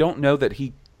 and I don't know that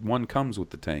one comes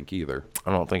with the tank either. I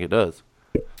don't think it does.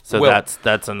 So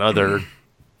that's another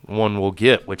one we'll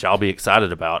get, which I'll be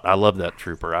excited about. I love that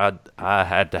trooper. I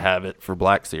had to have it for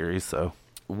Black Series. So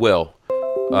Will,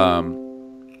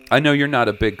 I know you're not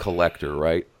a big collector,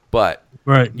 right? But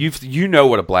right, you know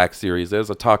what a Black Series is.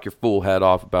 I talk your full head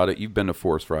off about it. You've been to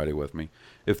Force Friday with me.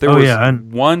 If there was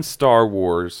one Star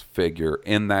Wars figure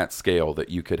in that scale that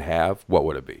you could have, what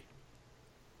would it be?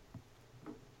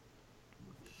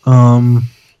 Probably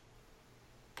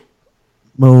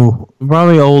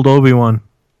old Obi-Wan.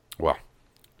 Well,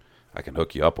 I can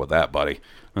hook you up with that, buddy.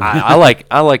 I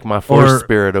like my Force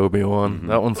Spirit Obi-Wan. Mm-hmm.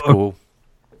 That one's cool.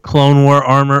 Clone War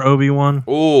armor Obi-Wan.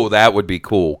 Oh, that would be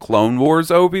cool. Clone Wars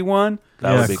Obi-Wan?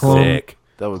 That would be sick.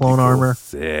 That would clone be cool. armor.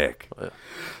 Sick.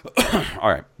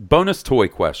 All right. Bonus toy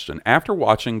question. After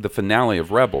watching the finale of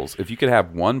Rebels, if you could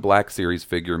have one Black Series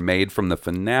figure made from the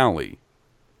finale,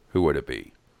 who would it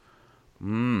be?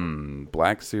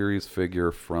 Black Series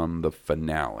figure from the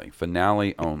finale.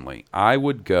 Finale only. I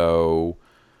would go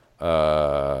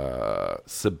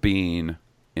Sabine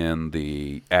in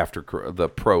the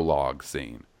prologue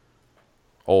scene.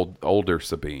 Older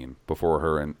Sabine before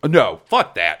her and no,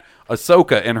 fuck that.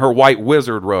 Ahsoka in her white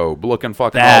wizard robe, looking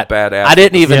fucking all badass. I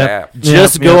didn't even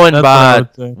going by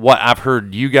what I've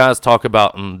heard you guys talk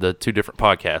about in the two different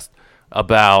podcasts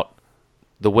about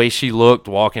the way she looked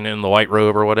walking in the white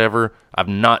robe or whatever. I've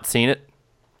not seen it,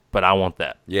 but I want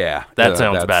that. Yeah, that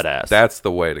sounds badass. That's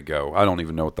the way to go. I don't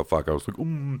even know what the fuck I was like.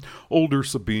 Older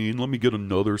Sabine, let me get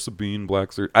another Sabine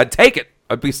Black Series. I'd take it.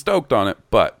 I'd be stoked on it,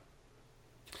 but.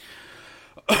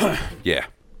 Yeah,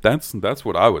 that's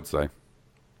what I would say.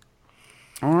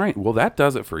 All right, well, that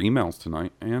does it for emails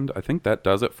tonight, and I think that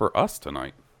does it for us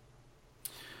tonight.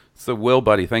 So, Will,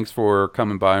 buddy, thanks for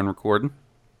coming by and recording.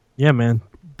 Yeah, man.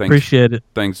 Appreciate it.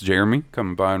 Thanks, Jeremy,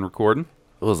 coming by and recording.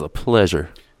 It was a pleasure.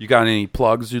 You got any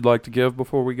plugs you'd like to give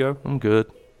before we go? I'm good.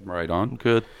 Right on. I'm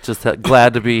good. Just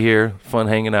glad to be here. Fun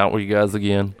hanging out with you guys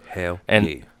again. Hell and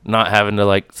yeah. Not having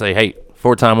to say, hey,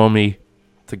 4 time on me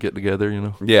to get together, you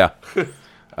know? Yeah.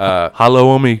 Hello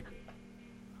on me.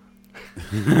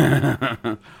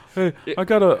 Hey, I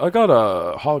got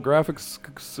a holographic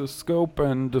scope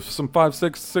and some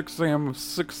 5.66 ammo,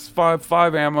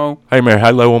 6.55 ammo. Hey man,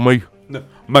 hello on me.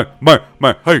 No,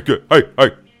 hey,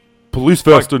 police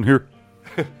vest in here.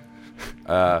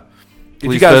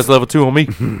 Police vest level 2 on me.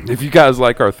 If you guys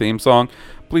like our theme song,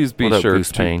 please be sure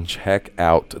to Pain? check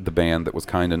out the band that was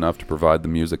kind enough to provide the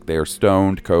music. They are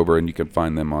Stoned Cobra, and you can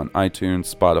find them on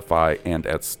iTunes, Spotify, and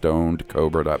at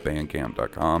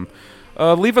stonedcobra.bandcamp.com.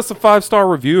 Leave us a 5-star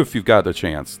review if you've got the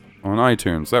chance on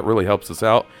iTunes. That really helps us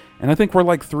out. And I think we're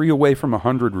like 3 away from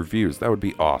 100 reviews. That would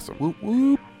be awesome. Whoop,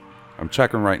 whoop. I'm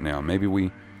checking right now. Maybe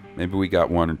we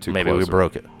got 1 or 2 Maybe closer. we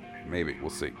broke it. Maybe.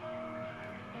 We'll see.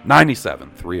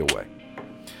 97, 3 away.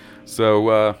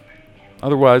 So,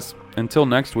 otherwise, until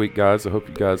next week, guys, I hope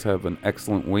you guys have an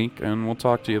excellent week, and we'll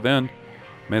talk to you then.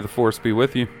 May the Force be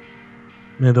with you.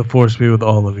 May the Force be with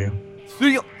all of you.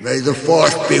 See ya. May the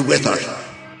Force be with us.